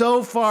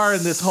so far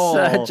in this hole.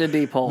 Such a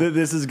deep hole.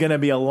 This is going to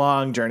be a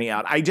long journey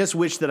out. I just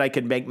wish that I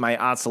could make my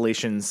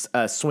oscillations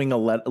swing a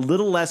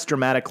little less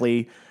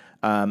dramatically.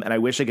 And I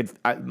wish I could.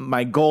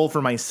 My goal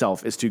for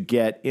myself is to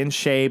get in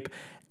shape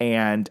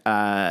and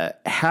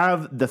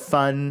have the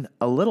fun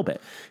a little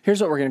bit.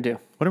 Here's what we're going to do.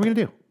 What are we going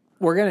to do?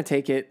 We're going to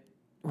take it easy.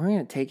 We're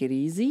going to take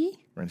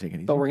it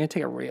easy. But we're going to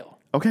take it real.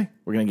 Okay.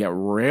 We're going to get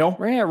real.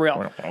 We're going to get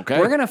real. Okay.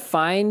 We're going to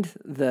find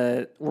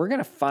the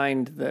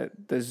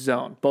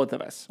zone, both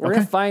of us. We're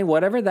going to find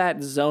whatever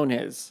that zone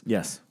is.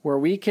 Yes. Where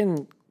we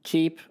can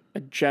keep a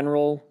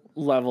general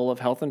level of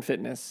health and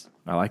fitness.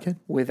 I like it.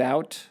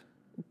 Without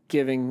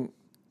giving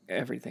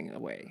everything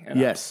away.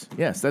 Yes.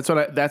 That's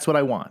what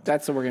I want.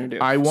 That's what we're going to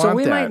do. I want So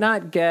we might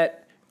not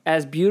get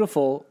as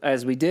beautiful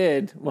as we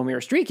did when we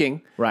were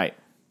streaking. Right.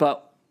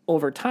 But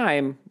over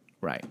time,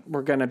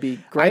 we're going to be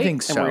great. I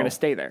think so. And we're going to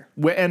stay there.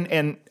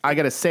 And I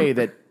got to say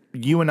that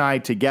you and I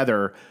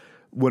together,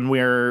 when we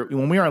were in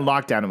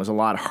lockdown, it was a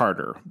lot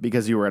harder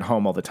because you were at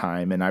home all the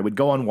time, and I would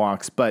go on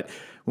walks. But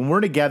when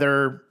we're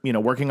together,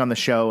 working on the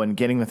show and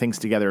getting the things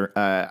together,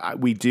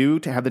 we do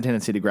to have the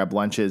tendency to grab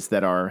lunches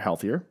that are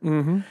healthier,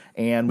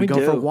 and we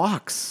go for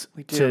walks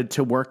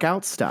to work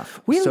out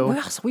stuff. We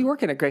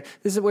work in a great.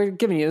 We're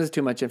giving you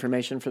too much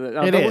information for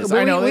the. It is.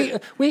 I know.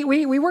 We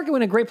work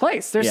in a great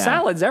place. There's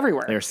salads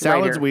everywhere. There's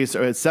salads.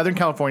 It's Southern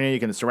California. You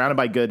can surrounded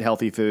by good,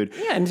 healthy food.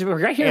 Yeah, and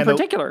right here in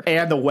particular.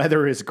 And the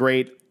weather is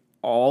great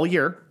all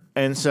year.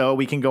 And so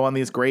we can go on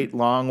these great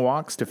long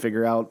walks to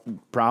figure out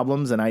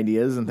problems and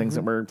ideas and things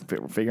that we're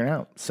figuring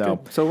out. So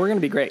we're going to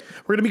be great.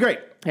 We're going to be great.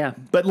 Yeah.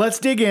 But let's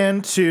dig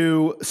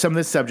into some of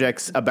the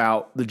subjects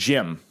about the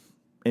gym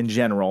in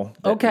general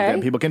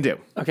that people can do.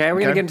 Okay. Are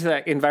we going to get into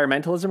that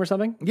environmentalism or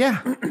something?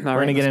 Yeah. We're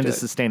going to get into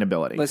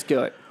sustainability. Let's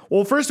do it.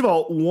 Well, first of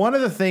all, one of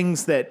the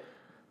things that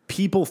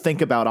people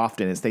think about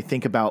often is they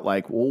think about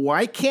like, well,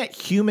 why can't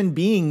human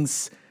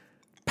beings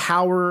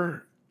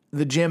power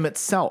the gym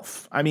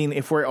itself? I mean,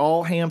 if we're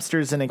all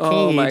hamsters in a cage,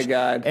 oh my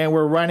God, and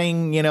we're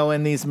running,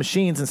 in these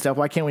machines and stuff,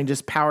 why can't we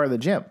just power the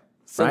gym?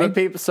 So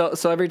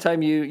every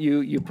time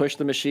you push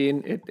the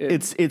machine,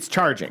 it's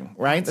charging,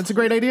 right? That's a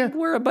great idea.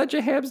 We're a bunch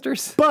of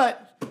hamsters.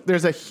 But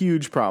there's a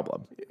huge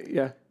problem.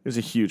 Yeah. There's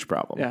a huge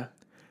problem. Yeah.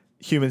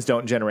 Humans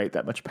don't generate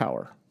that much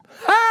power.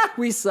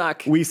 We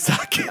suck. And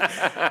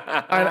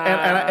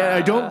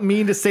I don't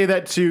mean to say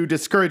that to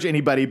discourage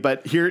anybody,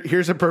 but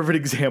here's a perfect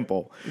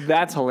example.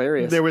 That's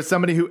hilarious. There was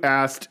somebody who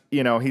asked,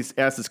 he's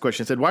asked this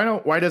question, said,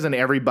 why doesn't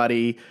every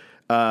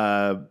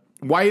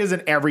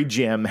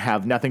gym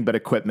have nothing but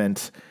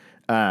equipment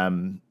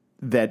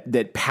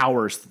that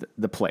powers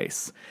the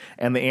place?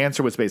 And the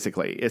answer was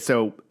basically,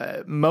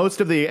 most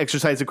of the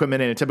exercise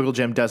equipment in a typical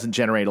gym doesn't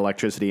generate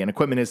electricity, and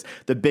equipment is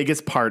the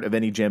biggest part of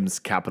any gym's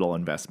capital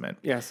investment.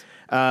 Yes.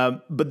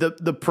 But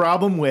the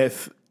problem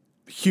with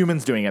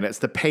humans doing it is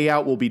the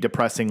payout will be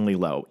depressingly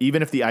low,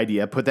 even if the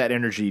idea, put that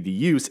energy to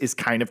use, is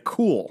kind of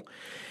cool.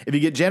 If you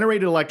get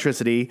generated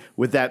electricity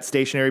with that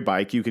stationary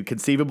bike, you could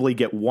conceivably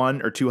get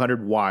 100 or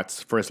 200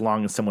 watts for as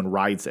long as someone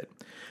rides it.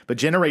 But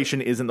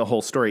generation isn't the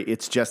whole story.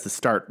 It's just the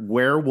start.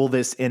 Where will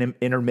this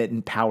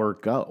intermittent power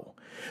go?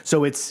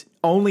 So it's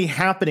only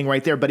happening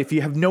right there. But if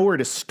you have nowhere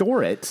to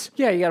store it...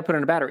 Yeah, you got to put it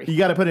in a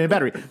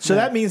battery. So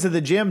that means that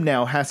the gym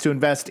now has to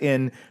invest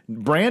in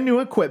brand new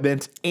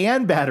equipment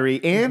and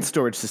battery and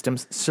storage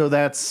systems. So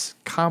that's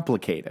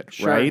complicated,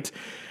 right?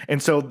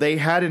 And so they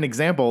had an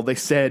example. They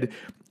said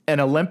an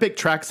Olympic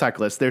track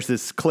cyclist, there's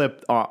this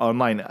clip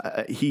online,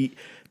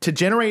 to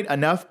generate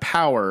enough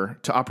power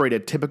to operate a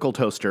typical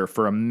toaster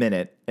for a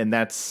minute, and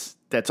that's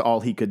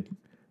all he could.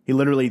 He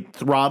literally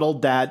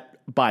throttled that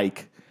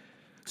bike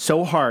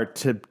so hard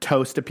to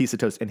toast a piece of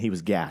toast, and he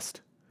was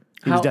gassed.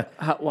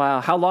 Wow.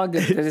 How long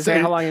did it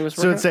say how long he was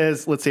working? So it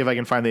says, let's see if I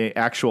can find the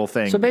actual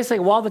thing. So basically,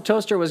 while the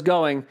toaster was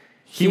going,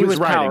 he was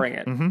powering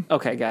it. Mm-hmm.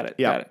 Okay, got it.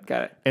 Got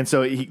it. And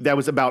so that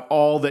was about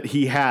all that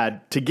he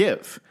had to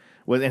give.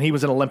 And he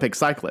was an Olympic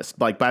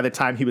cyclist. Like by the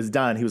time he was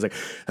done, he was like,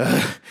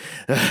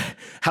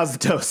 how's the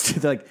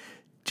toast? They're like,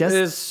 it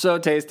is so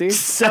tasty.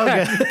 So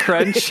good.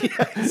 Crunch. Yeah,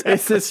 exactly.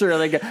 It's just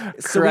really good.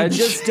 So we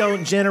just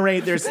don't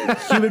generate,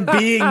 human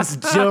beings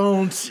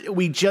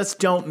we just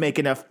don't make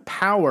enough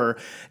power.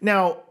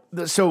 Now,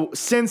 so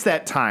since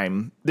that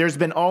time, there's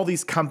been all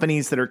these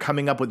companies that are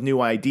coming up with new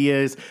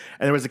ideas.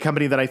 And there was a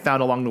company that I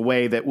found along the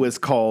way that was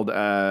called, it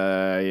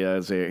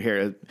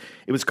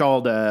was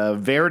called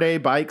Verde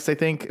Bikes, I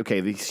think. Okay,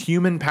 these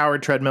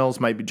human-powered treadmills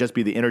might just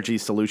be the energy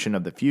solution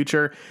of the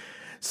future.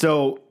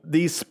 So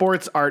these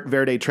Sports Art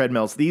Verde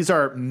treadmills, these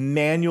are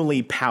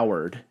manually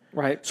powered.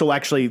 Right. So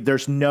actually,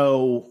 there's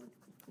no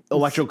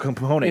electrical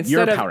component.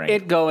 Instead you're powering of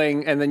it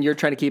going and then you're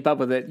trying to keep up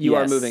with it, you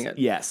are moving it.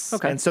 Yes.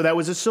 Okay. And so that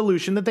was a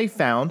solution that they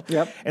found.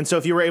 Yep. And so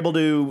if you were able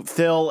to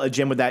fill a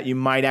gym with that, you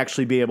might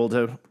actually be able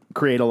to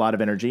create a lot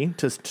of energy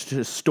to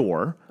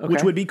store,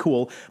 which would be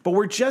cool. But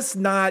we're just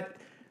not.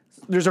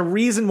 There's a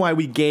reason why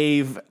we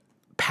gave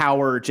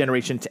power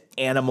generation to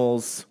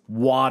animals,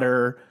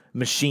 water,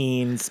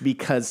 machines,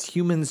 because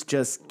humans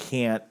just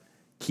can't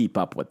keep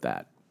up with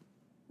that.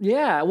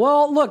 Yeah.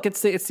 Well, look,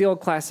 it's the old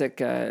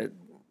classic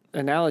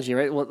analogy,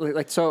 right? Well,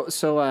 like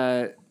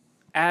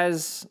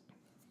as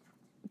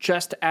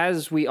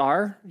we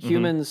are,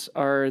 humans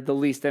are the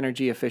least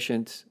energy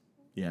efficient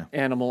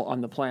animal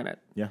on the planet.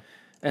 Yeah.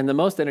 And the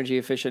most energy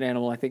efficient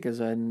animal, I think, is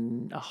a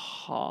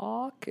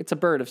hawk. It's a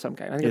bird of some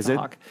kind. I think it's a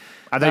hawk.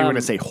 I thought you were going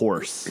to say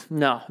horse.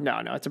 No,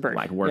 it's a bird.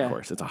 Like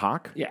workhorse. It's a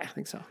hawk? Yeah, I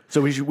think so. So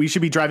we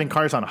should be driving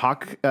cars on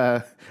hawk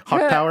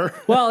power?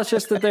 Well, it's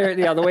just that they're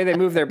the way they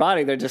move their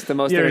body, they're just the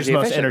most energy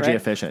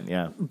efficient.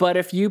 Yeah. But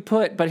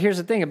here's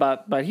the thing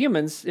about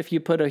humans, if you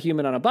put a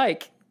human on a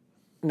bike,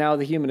 now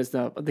the human has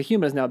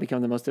now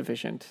become the most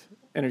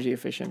energy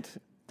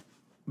efficient.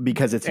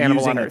 Because it's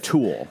animal using a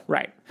tool.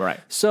 Right.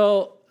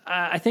 So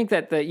I think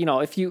that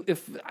if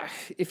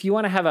you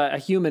want to have a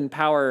human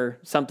power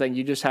something,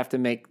 you just have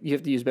to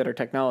use better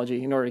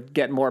technology in order to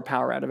get more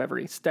power out of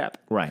every step.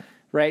 Right.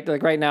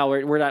 Like right now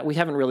we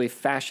haven't really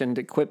fashioned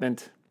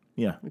equipment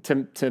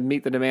to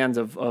meet the demands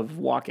of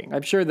walking.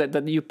 I'm sure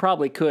that you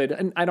probably could,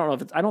 and I don't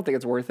think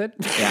it's worth it.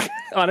 Yeah.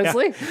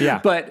 Honestly. Yeah.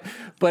 But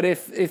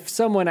if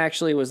someone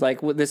actually was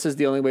like, well, this is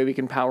the only way we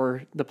can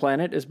power the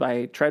planet is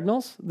by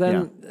treadmills,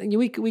 then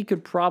we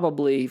could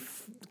probably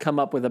come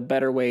up with a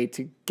better way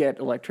to get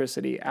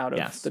electricity out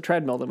of the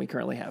treadmill than we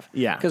currently have.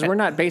 Yeah. Because we're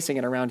not basing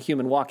it around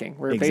human walking.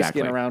 We're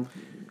basing it around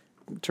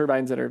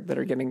turbines that are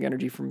getting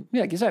energy from,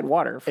 like you said,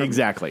 water.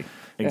 Exactly.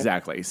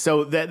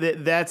 So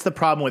that's the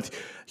problem with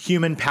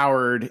human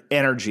powered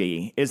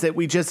energy, is that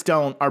we just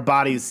our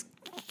bodies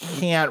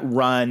can't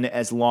run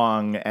as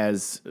long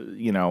as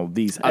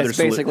these other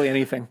basically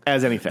anything.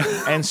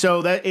 And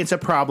so that it's a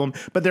problem.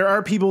 But there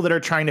are people that are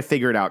trying to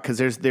figure it out,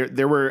 because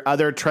there were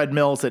other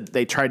treadmills that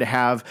they tried to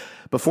have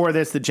before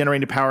this that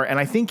generated power. And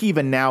I think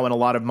even now in a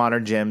lot of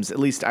modern gyms, at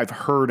least I've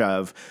heard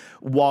of,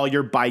 while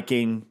you're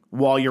biking,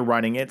 while you're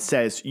running, it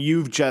says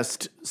you've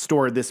just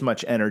stored this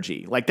much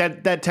energy. Like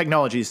that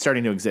technology is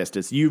starting to exist.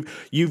 It's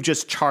you've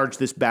just charged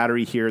this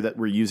battery here that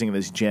we're using in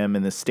this gym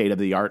in this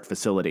state-of-the-art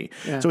facility.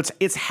 Yeah. So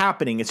it's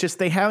happening. It's just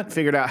they haven't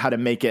figured out how to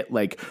make it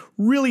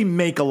really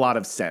make a lot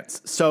of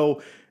sense.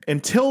 So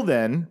until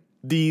then,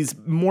 these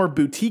more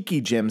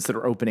boutique-y gyms that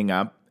are opening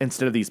up,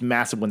 instead of these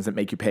massive ones that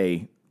make you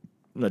pay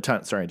a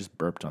ton. Sorry, I just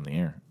burped on the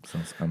air.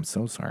 I'm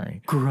so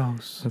sorry.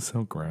 Gross. That's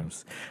so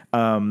gross.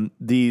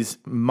 These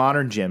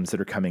modern gyms that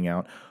are coming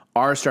out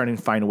are starting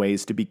to find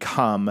ways to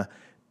become,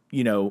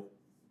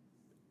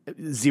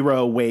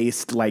 zero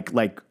waste,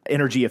 like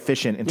energy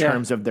efficient in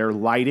terms of their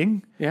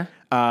lighting. Yeah.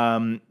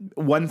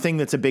 One thing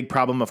that's a big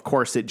problem, of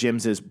course, at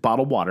gyms is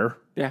bottled water.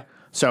 Yeah.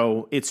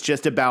 So it's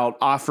just about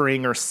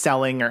offering or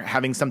selling or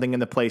having something in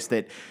the place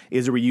that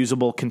is a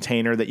reusable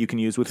container that you can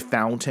use with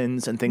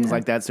fountains and things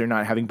like that. So they're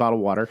not having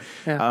bottled water.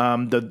 Yeah.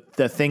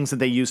 The things that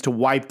they use to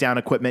wipe down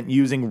equipment,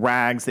 using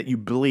rags that you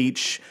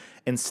bleach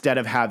instead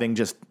of having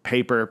just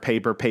paper,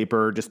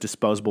 just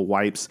disposable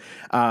wipes.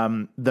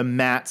 The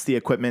mats, the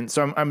equipment.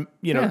 So I'm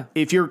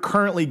if you're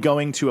currently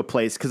going to a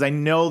place, because I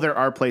know there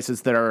are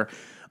places that are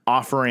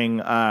offering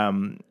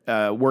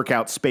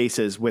workout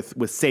spaces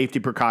with safety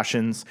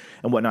precautions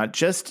and whatnot,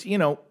 just,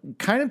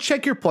 kind of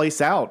check your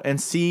place out and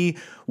see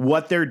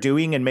what they're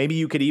doing. And maybe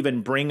you could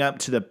even bring up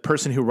to the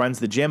person who runs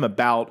the gym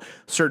about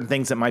certain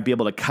things that might be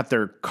able to cut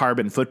their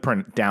carbon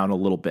footprint down a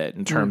little bit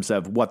in terms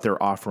of what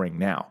they're offering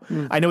now.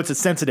 I know it's a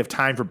sensitive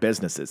time for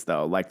businesses,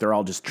 though. Like, they're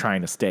all just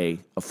trying to stay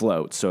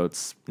afloat. So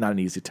it's not an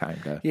easy time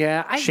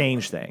to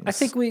change things. I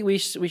think we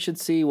should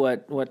see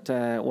what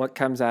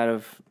comes out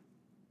of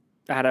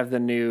the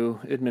new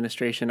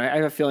administration. I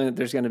have a feeling that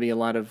there's going to be a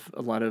lot of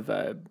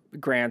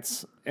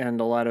grants and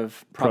a lot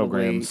of probably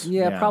programs.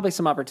 Probably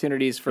some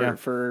opportunities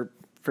for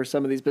for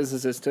some of these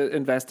businesses to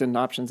invest in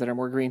options that are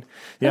more green.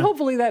 And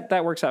hopefully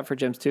that works out for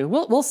gyms too.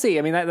 We'll see.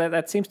 I mean,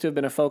 that seems to have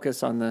been a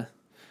focus on the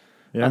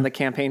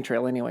campaign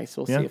trail anyway.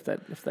 So we'll see if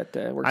that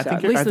works out.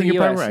 At least in the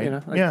US, right. you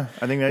know.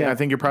 I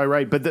think you're probably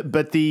right.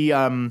 But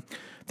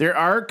there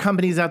are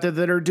companies out there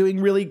that are doing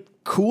really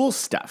cool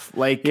stuff.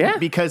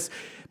 Because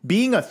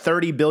being a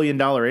 $30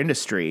 billion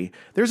industry,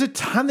 there's a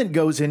ton that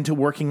goes into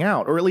working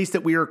out, or at least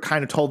that we are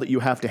kind of told that you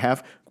have to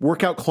have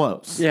workout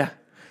clothes. Yeah.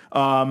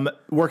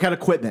 Workout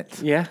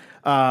equipment. Yeah.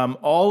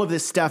 All of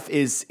this stuff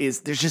is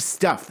there's just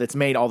stuff that's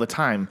made all the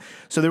time.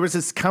 So there was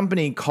this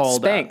company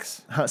called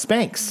Spanx.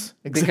 Spanx.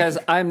 Exactly. Because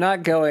I'm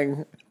not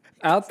going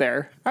out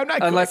there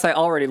unless I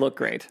already look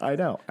great. I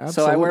know.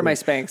 Absolutely. So I wear my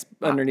Spanx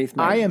underneath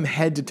my... I am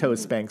head to toe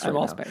Spanx right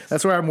all now. Spanx.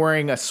 That's where I'm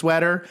wearing a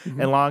sweater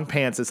and long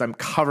pants as I'm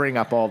covering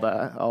up all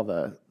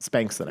the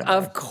Spanx that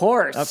I'm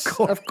wearing.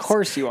 Of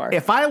course you are.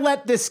 If I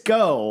let this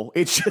go,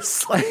 it's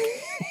just like...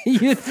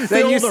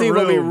 then you see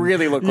what we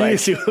really look like. You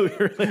see what we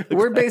really look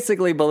We're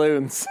basically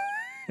balloons.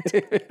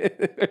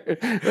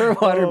 We're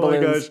water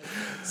balloons. My gosh.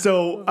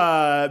 So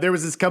there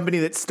was this company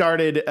that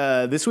started.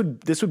 This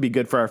would be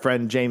good for our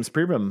friend James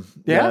Prebum,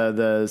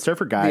 the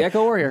surfer guy, the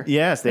Echo Warrior.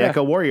 Yes, the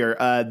Echo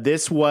Warrior.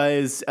 This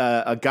was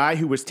a guy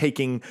who was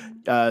taking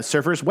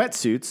surfers'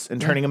 wetsuits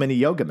and turning them into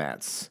yoga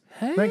mats.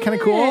 Isn't that kind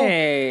of cool?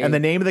 And the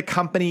name of the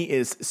company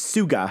is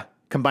Suga,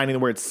 combining the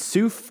words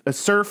surf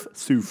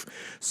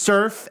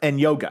and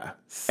yoga.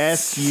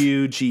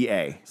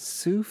 SUGA.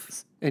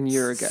 Soof and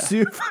Yurga.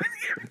 Soof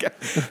and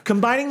Yurga.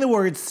 Combining the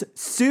words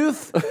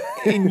sooth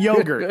and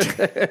yogurt.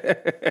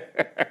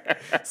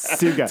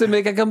 Suga. To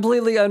make a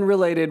completely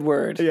unrelated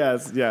word.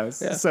 Yes. Yeah.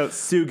 So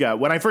Suga.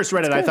 When I first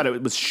read it, I thought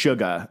it was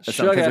sugar.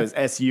 Sugar. Because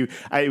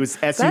it was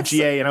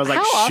SUGA, and I was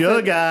like,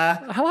 sugar.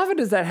 How often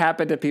does that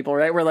happen to people,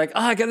 right? We're like,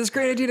 I got this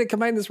great idea to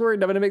combine this word,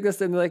 and I'm going to make this,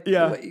 and they're like,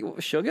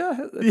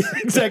 sugar? Yeah,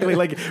 exactly.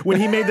 Like when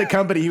he made the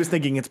company, he was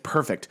thinking it's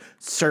perfect.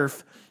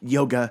 Surf,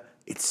 yoga,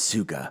 it's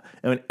Suga.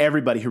 And when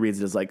everybody who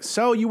reads it is like,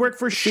 so you work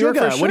for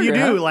Suga. What do you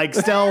do? Huh? Like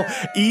sell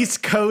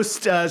East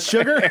Coast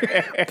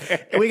sugar?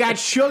 We got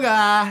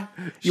sugar.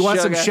 You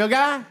want some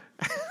sugar?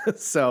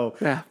 So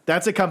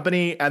that's a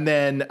company. And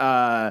then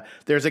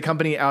there's a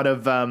company out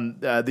of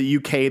the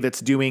UK that's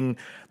doing,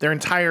 their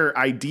entire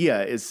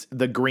idea is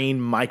the green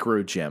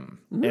micro gym.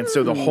 And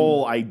so the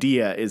whole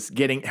idea is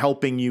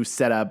helping you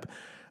set up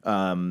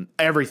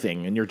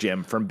everything in your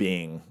gym from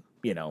being,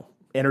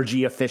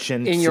 energy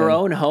efficient in your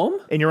own home,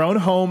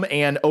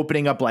 and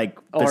opening up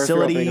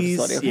facilities.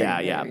 But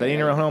in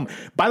your own home.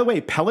 By the way,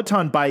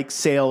 Peloton bike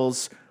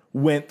sales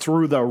went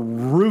through the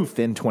roof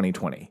in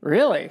 2020.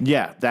 Really?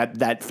 Yeah,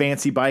 that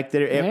fancy bike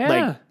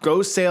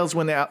Ghost sales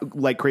went out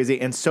like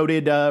crazy, and so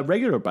did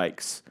regular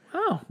bikes.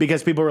 Oh,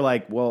 because people were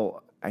like,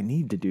 well, I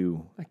need to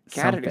do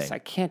something. I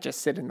can't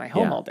just sit in my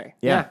home all day.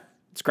 Yeah,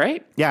 it's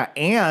great. Yeah,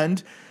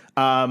 and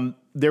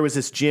there was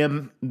this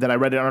gym that I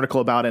read an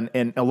article about,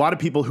 and a lot of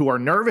people who are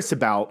nervous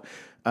about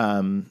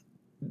the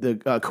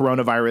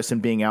coronavirus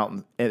and being out,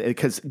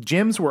 because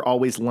gyms were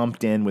always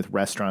lumped in with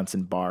restaurants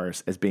and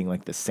bars as being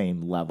like the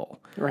same level.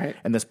 Right.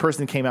 And this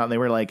person came out and they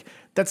were like,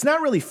 that's not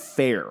really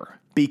fair,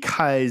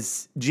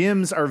 because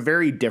gyms are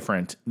very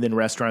different than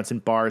restaurants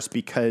and bars,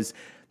 because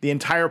the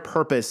entire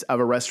purpose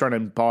of a restaurant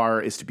and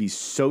bar is to be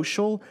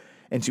social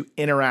and to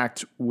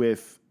interact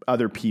with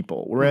other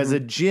people. Whereas a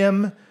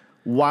gym,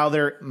 while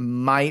there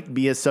might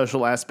be a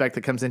social aspect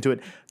that comes into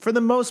it, for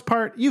the most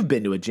part, you've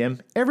been to a gym.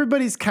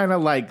 Everybody's kind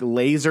of like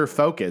laser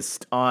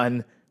focused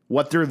on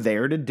what they're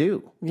there to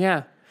do.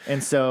 Yeah.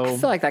 And so I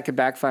feel like that could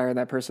backfire on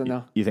that person,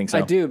 though. You think so?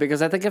 I do,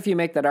 because I think if you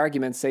make that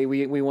argument, say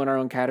we want our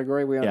own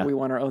category, we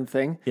want our own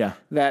thing,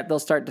 that they'll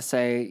start to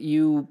say,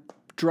 you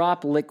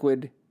drop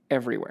liquid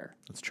everywhere.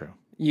 That's true.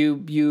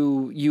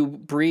 You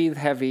breathe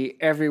heavy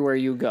everywhere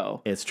you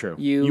go. It's true.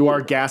 You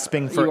are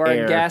gasping for air.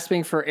 You are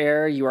gasping for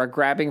air. You are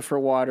grabbing for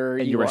water.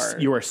 And you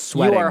are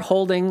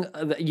sweating.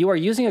 You are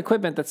using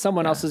equipment that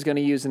someone else is going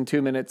to use in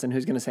 2 minutes, and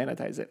who's going to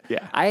sanitize it.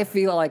 Yeah. I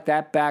feel like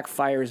that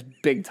backfires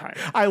big time.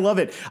 I love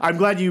it. I'm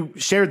glad you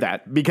shared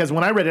that, because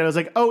when I read it, I was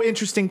like, oh,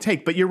 interesting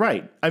take. But you're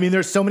right. I mean,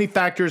 there's so many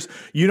factors.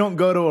 You don't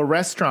go to a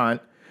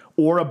restaurant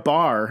or a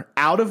bar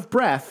out of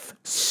breath,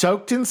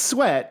 soaked in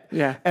sweat,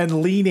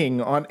 and leaning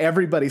on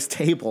everybody's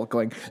table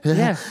going,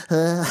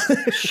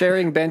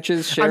 sharing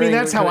benches,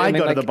 that's how I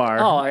go to the bar.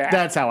 Oh, yeah.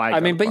 That's how I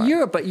go to the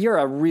bar. But you're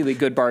a really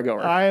good bar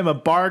goer. I am a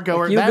bar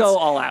goer. You go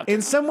all out.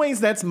 In some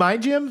ways, that's my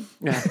gym.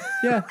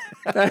 Yeah.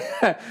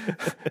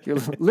 You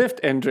lift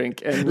and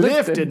drink and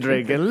lift and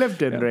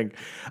drink.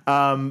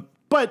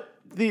 But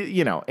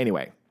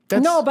anyway.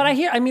 No, but I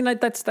hear. I mean,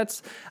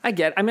 that's. I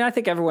get. I mean, I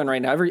think everyone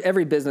right now,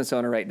 every business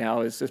owner right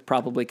now is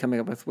probably coming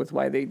up with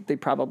why they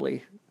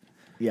probably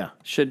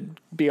should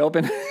be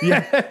open.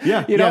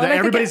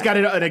 Everybody's got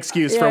an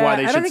excuse for why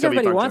they should still be functioning. I don't think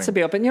everybody wants to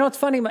be open. It's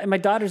funny. My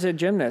daughter's a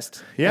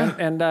gymnast. Yeah,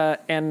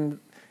 and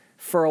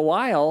for a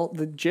while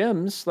the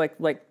gyms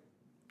like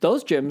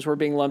those gyms were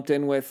being lumped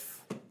in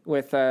with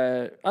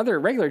other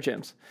regular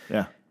gyms.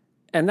 Yeah,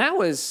 and that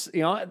was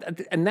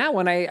and that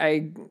one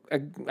I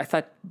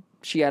thought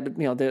she had,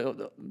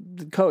 the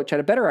coach had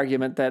a better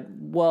argument that,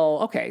 well,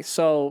 okay,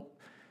 so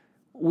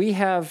we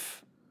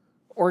have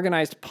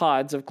organized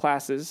pods of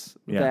classes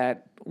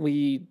that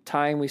we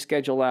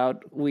schedule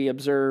out, we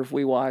observe,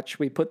 we watch,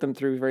 we put them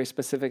through very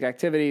specific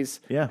activities,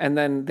 and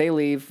then they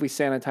leave, we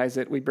sanitize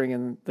it, we bring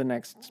in the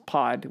next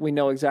pod. We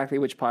know exactly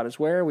which pod is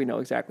where, we know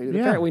exactly who the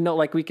parent, we know,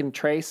 like, we can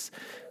trace,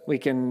 we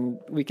can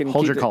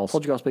hold your calls,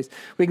 please.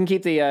 We can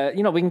keep the,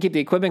 we can keep the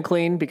equipment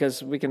clean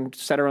because we can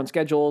set our own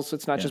schedules. So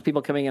it's not just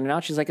people coming in and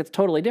out. She's like, it's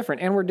totally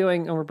different. And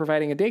we're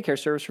providing a daycare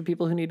service for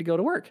people who need to go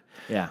to work.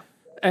 Yeah.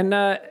 And,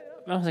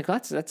 I was like,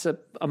 that's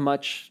a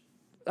much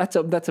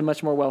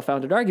more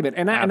well-founded argument.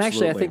 And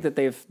actually, I think that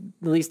they've,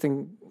 at least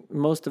in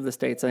most of the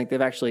states, I think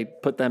they've actually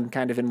put them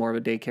kind of in more of a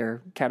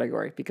daycare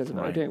category because of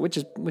what they're doing, which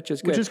is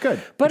good. Which is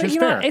good. But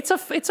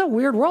it's a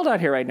weird world out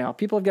here right now.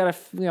 People have got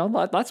to,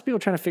 lots of people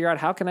trying to figure out,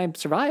 how can I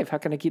survive? How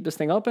can I keep this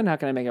thing open? How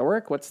can I make it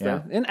work?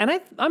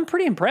 I'm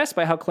pretty impressed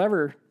by how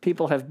clever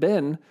people have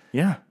been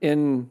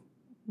in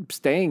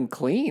staying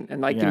clean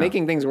and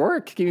making things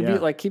work.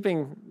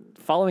 Keeping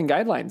following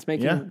guidelines,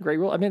 making great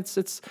rules. I mean,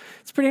 it's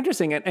pretty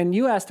interesting. And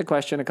you asked a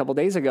question a couple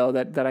days ago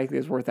that I think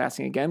is worth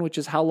asking again, which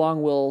is, how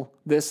long will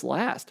this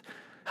last?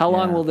 How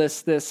long will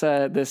this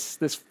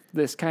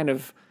kind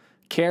of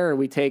care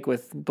we take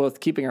with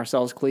both keeping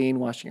ourselves clean,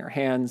 washing our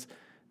hands,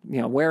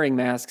 wearing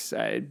masks,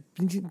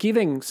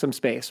 giving some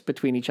space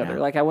between each other.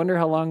 Like, I wonder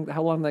how long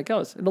that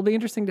goes. It'll be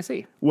interesting to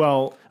see.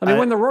 Well, I mean,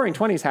 when the Roaring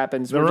 20s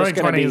happens, we're just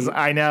going to be,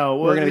 I know.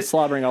 We're going to be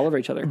slobbering all over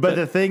each other. But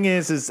the thing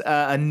is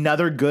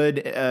another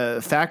good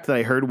fact that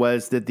I heard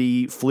was that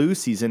the flu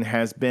season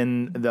has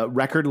been the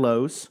record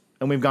lows,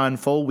 and we've gone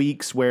full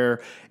weeks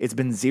where it's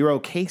been 0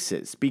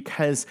 cases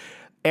because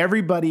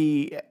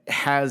everybody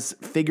has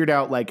figured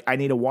out, like, I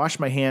need to wash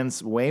my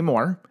hands way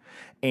more.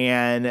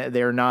 And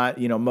they're not,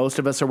 most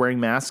of us are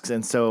wearing masks,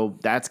 and so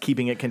that's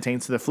keeping it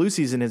contained. So the flu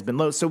season has been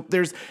low. So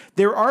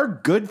there are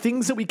good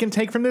things that we can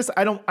take from this.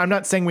 I'm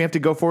not saying we have to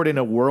go forward in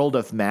a world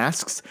of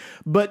masks,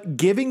 but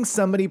giving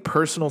somebody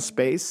personal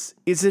space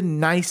is a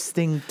nice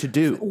thing to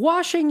do.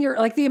 Washing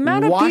the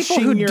amount of people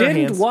who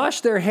didn't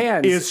wash their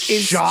hands is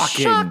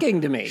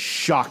shocking to me.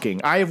 Shocking.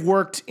 I have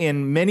worked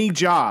in many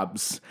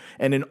jobs,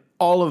 and in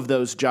all of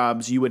those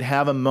jobs, you would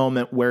have a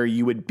moment where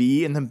you would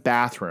be in the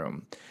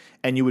bathroom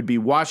and you would be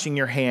washing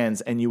your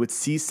hands, and you would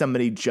see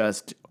somebody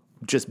just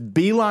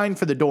beeline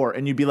for the door,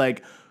 and you'd be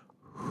like,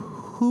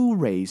 who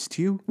raised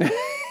you?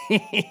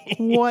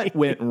 What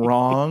went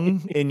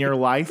wrong in your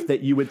life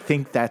that you would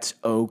think that's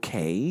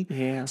okay?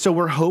 Yeah. So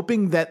we're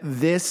hoping that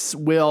this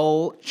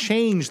will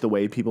change the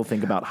way people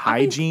think about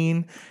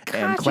hygiene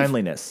and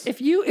cleanliness.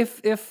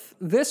 If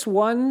this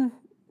one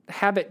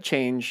habit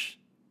change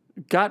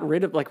got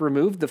rid of,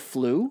 removed the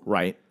flu.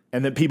 Right.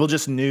 And that people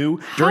just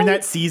knew during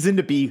that season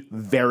to be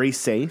very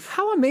safe.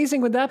 How amazing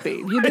would that be?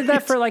 You did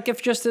that for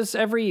if just as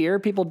every year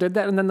people did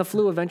that, and then the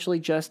flu eventually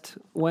just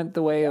went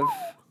the way of,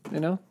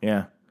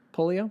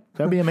 polio.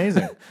 That'd be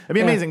amazing. That'd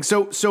be amazing.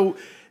 So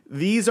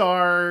these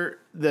are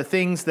the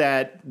things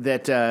that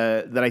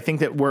I think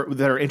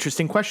that are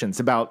interesting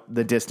questions about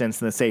the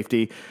distance and the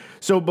safety.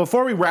 So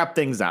before we wrap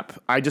things up,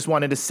 I just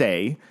wanted to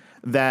say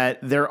that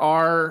there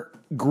are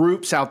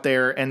groups out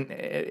there, and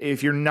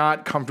if you're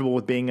not comfortable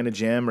with being in a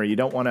gym or you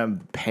don't want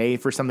to pay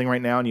for something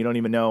right now and you don't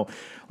even know,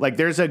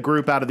 there's a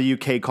group out of the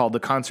UK called the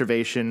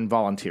Conservation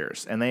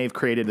Volunteers, and they've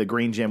created the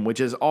Green Gym, which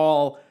is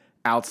all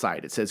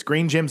outside. It says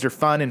green gyms are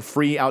fun and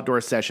free outdoor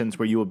sessions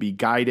where you will be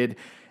guided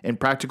in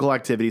practical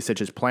activities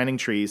such as planting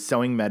trees,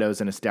 sowing meadows,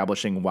 and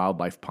establishing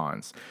wildlife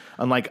ponds.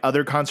 Unlike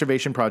other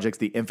conservation projects,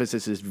 the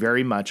emphasis is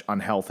very much on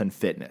health and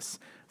fitness.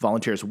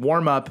 Volunteers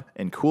warm up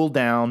and cool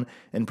down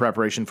in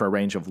preparation for a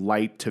range of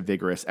light to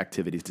vigorous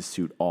activities to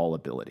suit all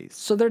abilities.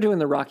 So they're doing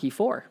the Rocky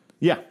IV.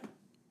 Yeah.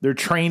 They're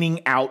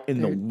training out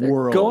in the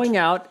world. They're going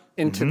out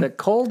into the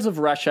colds of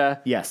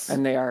Russia. Yes.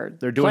 And they're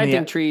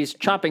planting trees,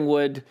 chopping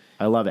wood.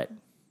 I love it.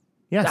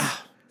 Yes.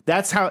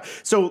 That's how.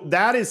 So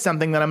that is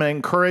something that I'm going to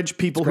encourage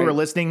people who are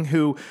listening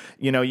who,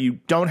 you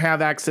don't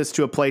have access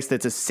to a place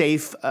that's a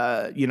safe,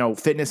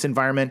 fitness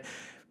environment.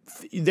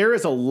 There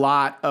is a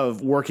lot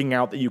of working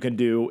out that you can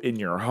do in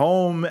your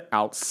home,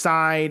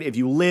 outside. If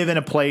you live in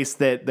a place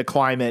that the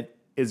climate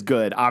is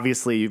good.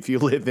 Obviously, if you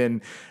live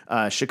in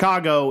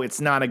Chicago, it's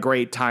not a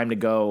great time to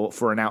go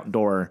for an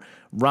outdoor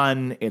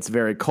run. It's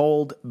very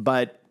cold,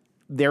 but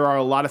there are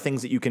a lot of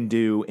things that you can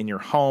do in your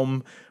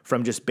home,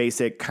 from just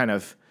basic kind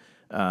of,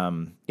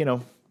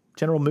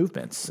 general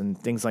movements and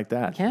things like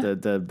that. Yeah.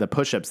 The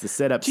push-ups, the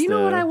sit-ups. Do you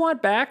know what I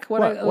want back?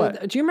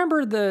 What? Do you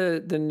remember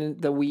the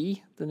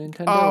Wii, the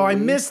Nintendo Oh, Wii? I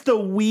miss the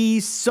Wii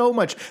so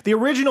much. The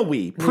original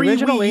Wii,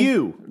 pre-Wii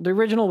U. The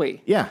original Wii.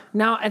 Yeah.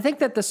 Now, I think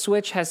that the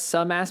Switch has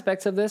some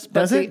aspects of this.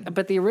 Does it?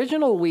 But the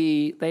original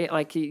Wii, they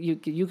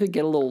you could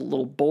get a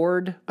little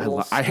board,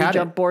 I had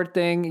jump board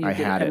thing. I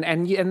had it.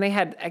 And they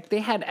had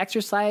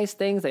exercise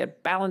things. They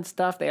had balance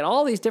stuff. They had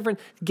all these different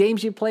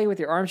games you play with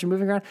your arms. You're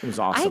moving around. It was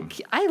awesome.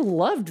 I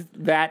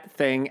loved that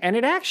thing, and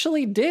it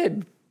actually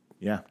did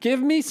Yeah.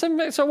 Give me some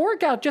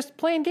workout just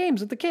playing games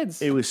with the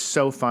kids. It was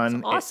so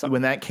fun. Awesome.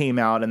 When that came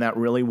out, and that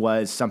really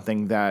was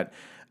something that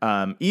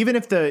even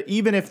if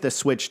the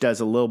Switch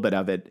does a little bit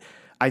of it,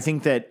 I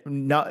think that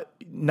not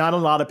a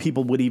lot of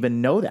people would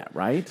even know that,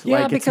 right?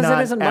 Yeah, because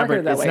it isn't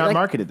marketed that way. It's not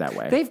marketed that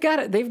way.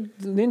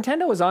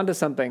 Nintendo was onto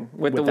something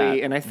with the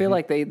Wii, and I feel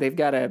like they've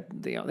got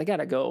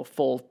to go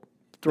full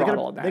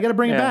throttle on that. They got to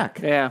bring it back.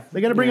 Yeah, they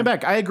got to bring it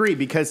back. I agree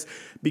because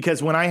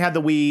when I had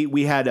the Wii,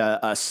 we had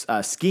a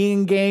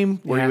skiing game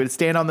where you would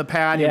stand on the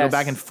pad, you go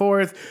back and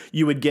forth.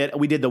 We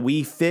did the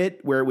Wii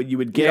Fit where you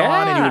would get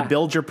on and you would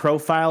build your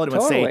profile and it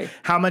would say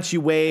how much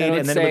you weighed,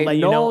 and then it would let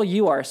you know. Noel,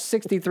 you are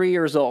 63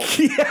 years old.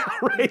 Yeah,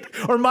 right.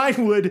 Or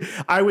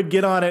I would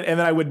get on it and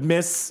then I would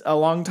miss a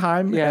long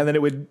time, and then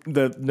it would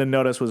the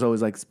notice was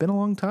always like, it's been a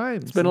long time.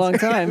 It's been a long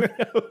time.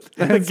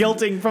 The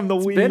guilting from the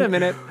Wii. It's been a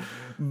minute.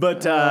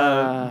 But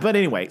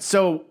anyway,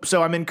 so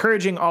I'm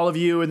encouraging all of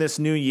you in this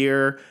new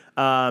year.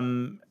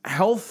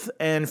 Health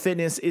and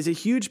fitness is a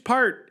huge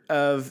part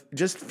of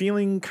just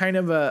feeling kind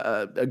of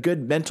a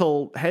good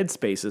mental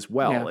headspace as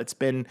well. Yeah. It's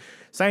been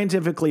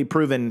scientifically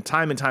proven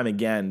time and time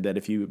again that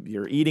if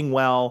you're eating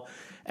well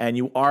and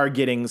you are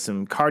getting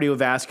some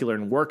cardiovascular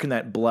and working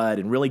that blood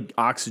and really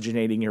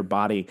oxygenating your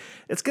body,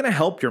 it's going to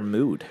help your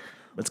mood.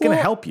 It's going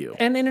to help you.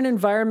 And in an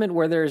environment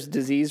where there's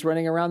disease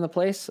running around the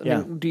place, I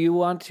mean, do you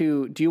want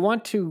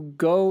to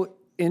go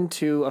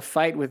into a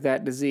fight with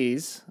that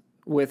disease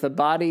with a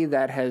body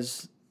that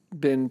has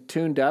been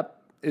tuned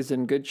up, is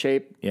in good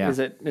shape,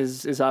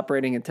 is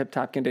operating in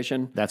tip-top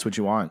condition? That's what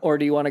you want. Or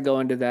do you want to go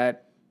into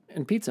that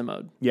in pizza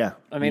mode? Yeah.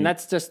 I mean,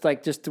 that's just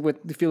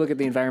if you look at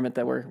the environment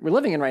that we're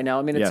living in right now,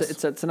 I mean,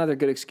 it's another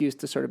good excuse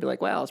to sort of be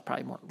like, well, it's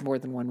probably more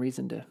than one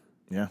reason to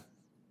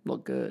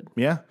look good.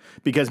 Yeah,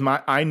 because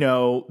I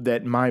know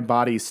that my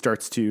body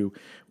starts to,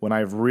 when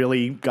I've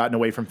really gotten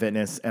away from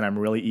fitness and I'm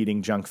really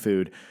eating junk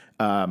food,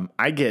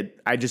 I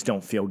just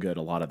don't feel good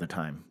a lot of the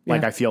time. Yeah.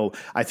 Like I feel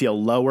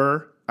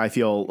lower. I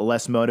feel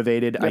less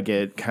motivated. Yep. I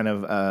get kind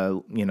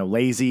of,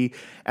 lazy.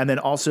 And then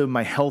also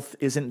my health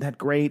isn't that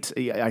great.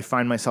 I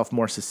find myself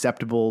more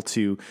susceptible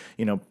to,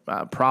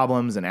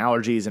 problems and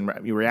allergies and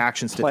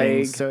reactions to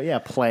things. So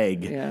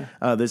plague. Yeah.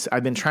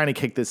 I've been trying to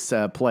kick this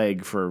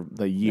plague for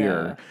the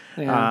year.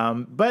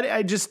 Yeah. But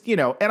I just,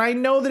 and I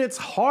know that it's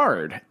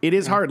hard. It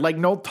is hard. Like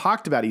Noel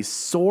talked about, he's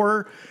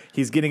sore.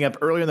 He's getting up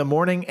early in the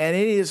morning and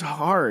it is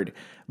hard.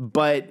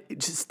 But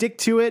just stick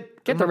to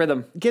it. Get the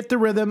rhythm.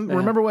 Yeah.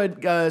 Remember what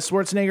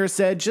Schwarzenegger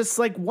said? Just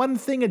like one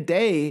thing a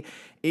day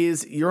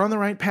is you're on the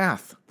right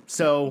path.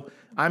 So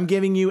I'm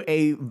giving you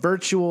a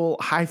virtual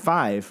high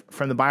five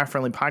from the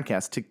Biofriendly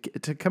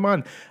podcast to come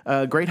on.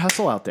 Great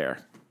hustle out there.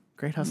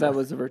 Great hustle. That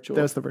was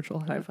the virtual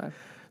high five.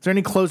 Is there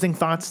any closing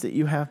thoughts that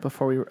you have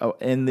before we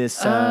end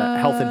this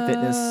health and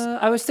fitness?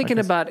 I was thinking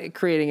about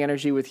creating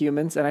energy with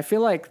humans, and I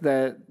feel like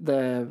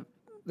the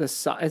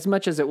as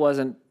much as it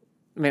wasn't.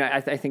 I mean,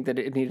 I think that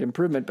it needed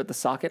improvement, but the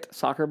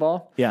soccer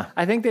ball. Yeah.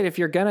 I think that if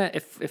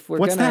we're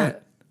What's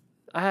that?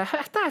 I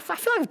feel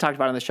like I've talked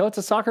about it on the show. It's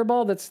a soccer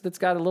ball that's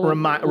got a little.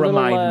 Remind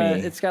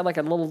me. It's got like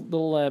a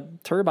little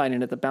turbine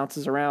in it that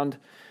bounces around.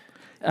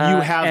 You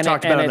have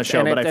talked about it on the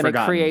show, but I forgot. And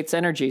it creates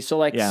energy.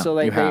 So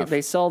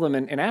they sell them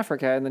in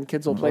Africa, and then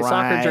kids will play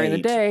soccer during the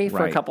day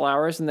for a couple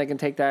hours, and they can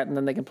take that, and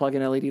then they can plug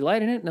an LED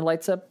light in it, and it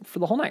lights up for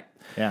the whole night.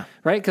 Yeah.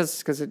 Right?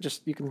 Because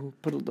you can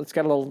it's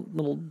got a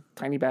little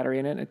tiny battery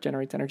in it. It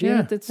generates energy.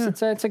 Yeah. It's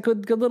a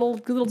good little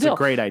deal. It's a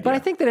great idea. But I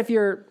think that if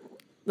you're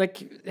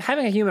like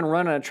having a human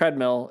run on a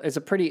treadmill is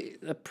a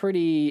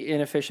pretty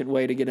inefficient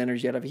way to get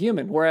energy out of a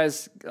human.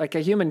 Whereas like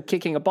a human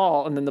kicking a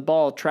ball and then the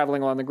ball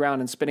traveling along the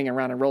ground and spinning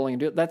around and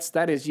rolling and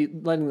that is you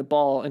letting the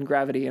ball and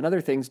gravity and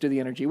other things do the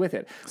energy with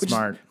it. Which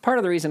Smart. Is part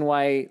of the reason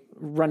why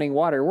running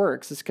water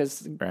works is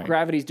because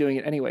gravity's doing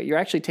it anyway. You're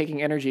actually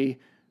taking energy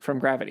from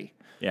gravity.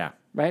 Yeah.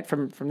 Right?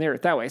 From the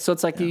earth that way. So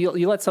it's like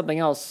you let something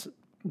else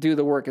do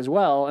the work as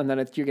well, and then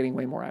you're getting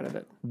way more out of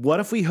it. What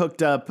if we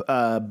hooked up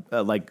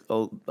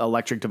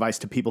electric device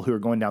to people who are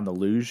going down the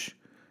luge?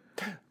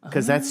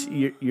 Because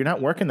you're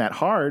not working that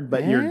hard,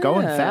 but you're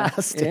going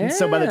fast. Yeah. And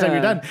so by the time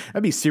you're done,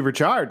 that'd be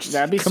supercharged.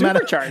 That'd be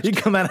supercharged. You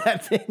come out of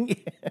that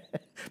thing,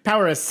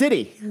 power a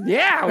city.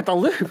 Yeah, with the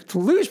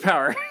luge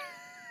power.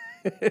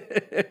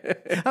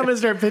 I'm gonna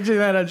start pitching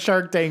that on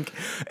Shark Tank.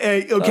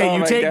 You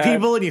take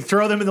people and you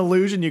throw them in the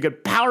luge and you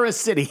could power a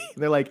city.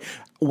 They're like,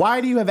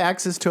 why do you have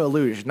access to a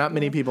luge? Not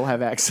many people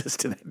have access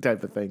to that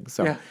type of thing.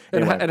 So,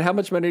 anyway. And how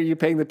much money are you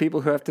paying the people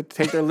who have to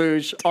take their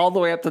luge all the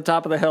way up the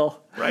top of the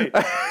hill? Right.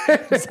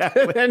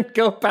 Exactly. And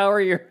go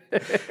power your.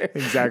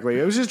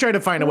 Exactly. I was just trying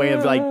to find a way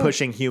of like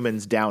pushing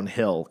humans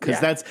downhill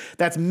because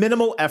that's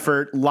minimal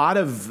effort, a lot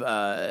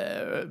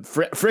of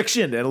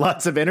friction, and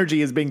lots of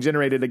energy is being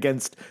generated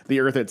against the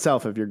Earth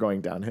itself if you're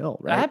going downhill.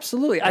 Right.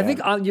 Absolutely. Yeah. I think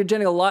you're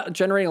generating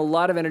a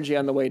lot of energy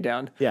on the way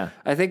down. Yeah.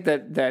 I think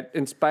that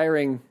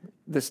inspiring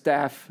the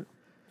staff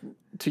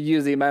to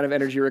use the amount of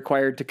energy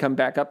required to come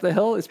back up the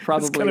hill is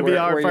probably where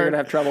you're going to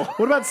have trouble.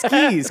 What about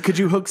skis? Could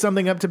you hook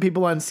something up to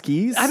people on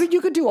skis? I mean, you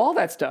could do all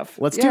that stuff.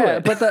 Let's do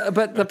it. But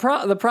the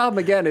problem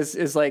again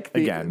is like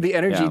the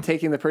energy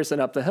taking the person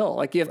up the hill.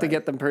 Like you have to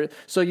get them.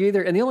 So you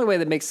either, and the only way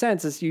that makes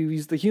sense is you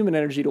use the human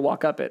energy to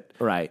walk up it.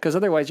 Right. Because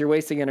otherwise you're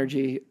wasting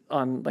energy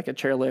on like a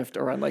chairlift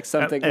or on like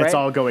something. It's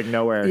all going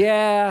nowhere.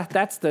 Yeah,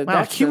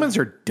 humans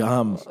are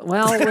dumb.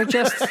 Well, we're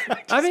just.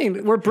 I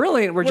mean, we're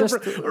brilliant.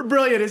 We're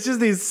brilliant. It's just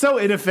these so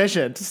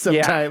inefficient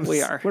sometimes. Yeah,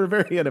 we are. We're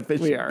very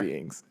inefficient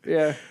beings.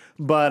 Yeah.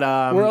 But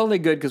we're only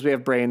good because we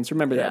have brains.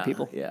 Remember that,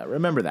 people. Yeah,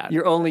 remember that.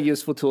 Your only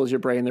useful tool is your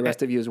brain. The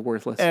rest of you is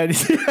worthless. And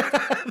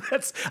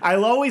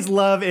I'll always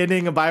love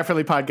ending a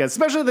biofriendly podcast,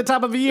 especially at the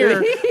top of the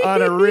year,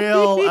 on a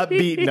real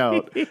upbeat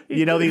note.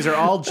 You know, these are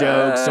all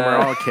jokes, and we're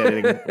all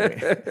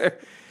kidding.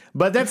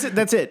 But that's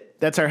it.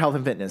 That's our health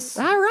and fitness.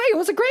 All right, it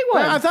was a great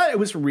one. I thought it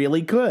was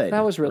really good.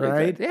 That was really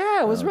good.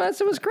 Yeah, it was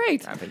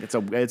great. I think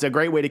it's a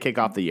great way to kick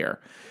off the year.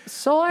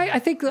 So I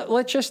think that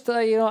let's just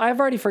I've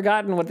already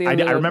forgotten what the I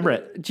remember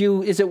it.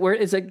 Is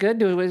it good?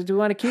 Do we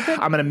want to keep it?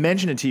 I'm going to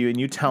mention it to you, and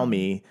you tell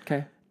me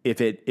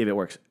if it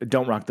works.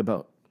 Don't rock the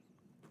boat.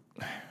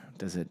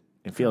 Does it?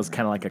 It feels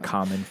kind of like a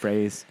common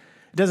phrase.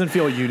 It doesn't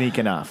feel unique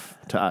enough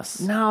to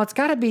us. No, it's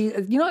got to be.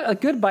 A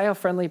good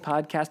biofriendly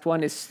podcast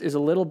one is a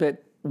little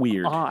bit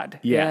weird, odd.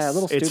 Yes. Yeah, a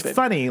little stupid. It's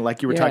funny,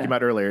 like you were talking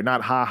about earlier.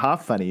 Not ha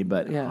funny,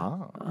 but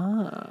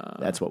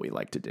that's what we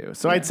like to do.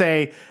 So I'd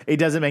say it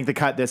doesn't make the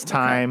cut this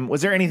time.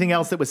 Was there anything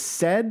else that was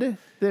said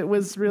that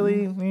was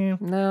really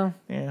no?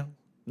 Yeah,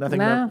 nothing.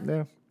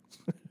 No.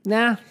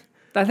 Nah.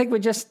 I think we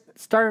just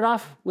started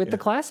off with the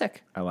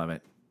classic. I love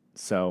it.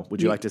 So,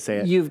 would you like to say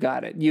it? You've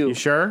got it. You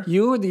sure?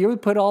 You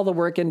put all the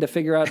work in to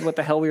figure out what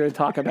the hell we were going to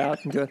talk about.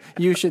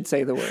 You should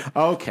say the word.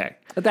 Okay.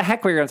 What the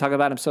heck were you going to talk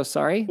about? I'm so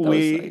sorry.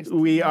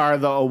 We are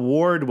the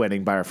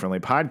award-winning biofriendly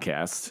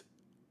podcast,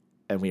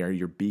 and we are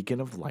your beacon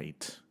of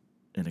light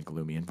in a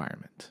gloomy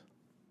environment.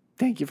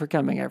 Thank you for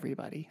coming,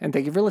 everybody. And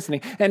thank you for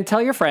listening. And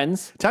tell your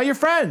friends. Tell your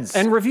friends.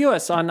 And review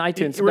us on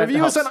iTunes.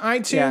 Review us on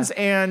iTunes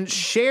and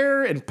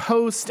share and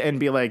post and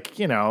be like,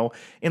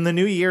 in the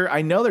new year,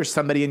 I know there's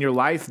somebody in your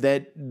life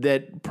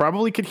that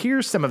probably could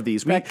hear some of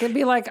these. That could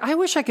be like, I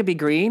wish I could be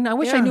green. I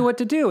wish I knew what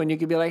to do. And you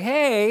could be like,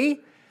 hey,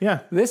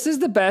 this is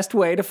the best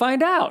way to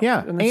find out.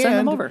 Yeah. And then send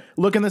them over.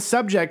 Look in the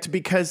subject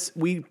because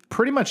we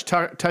pretty much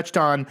touched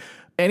on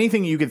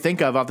anything you could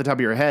think of off the top of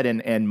your head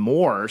and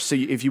more. So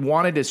if you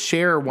wanted to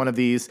share one of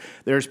these,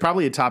 there's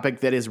probably a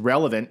topic that is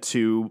relevant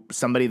to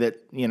somebody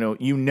that,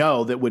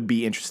 that would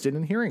be interested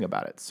in hearing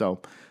about it.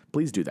 So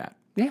please do that.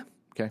 Yeah.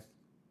 Okay.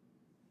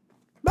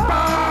 Bye!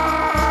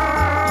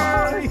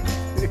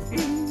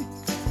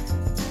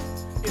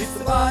 It's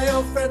the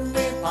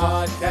Bio-Friendly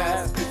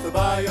Podcast. It's the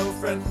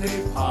Bio-Friendly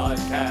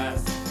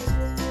Podcast.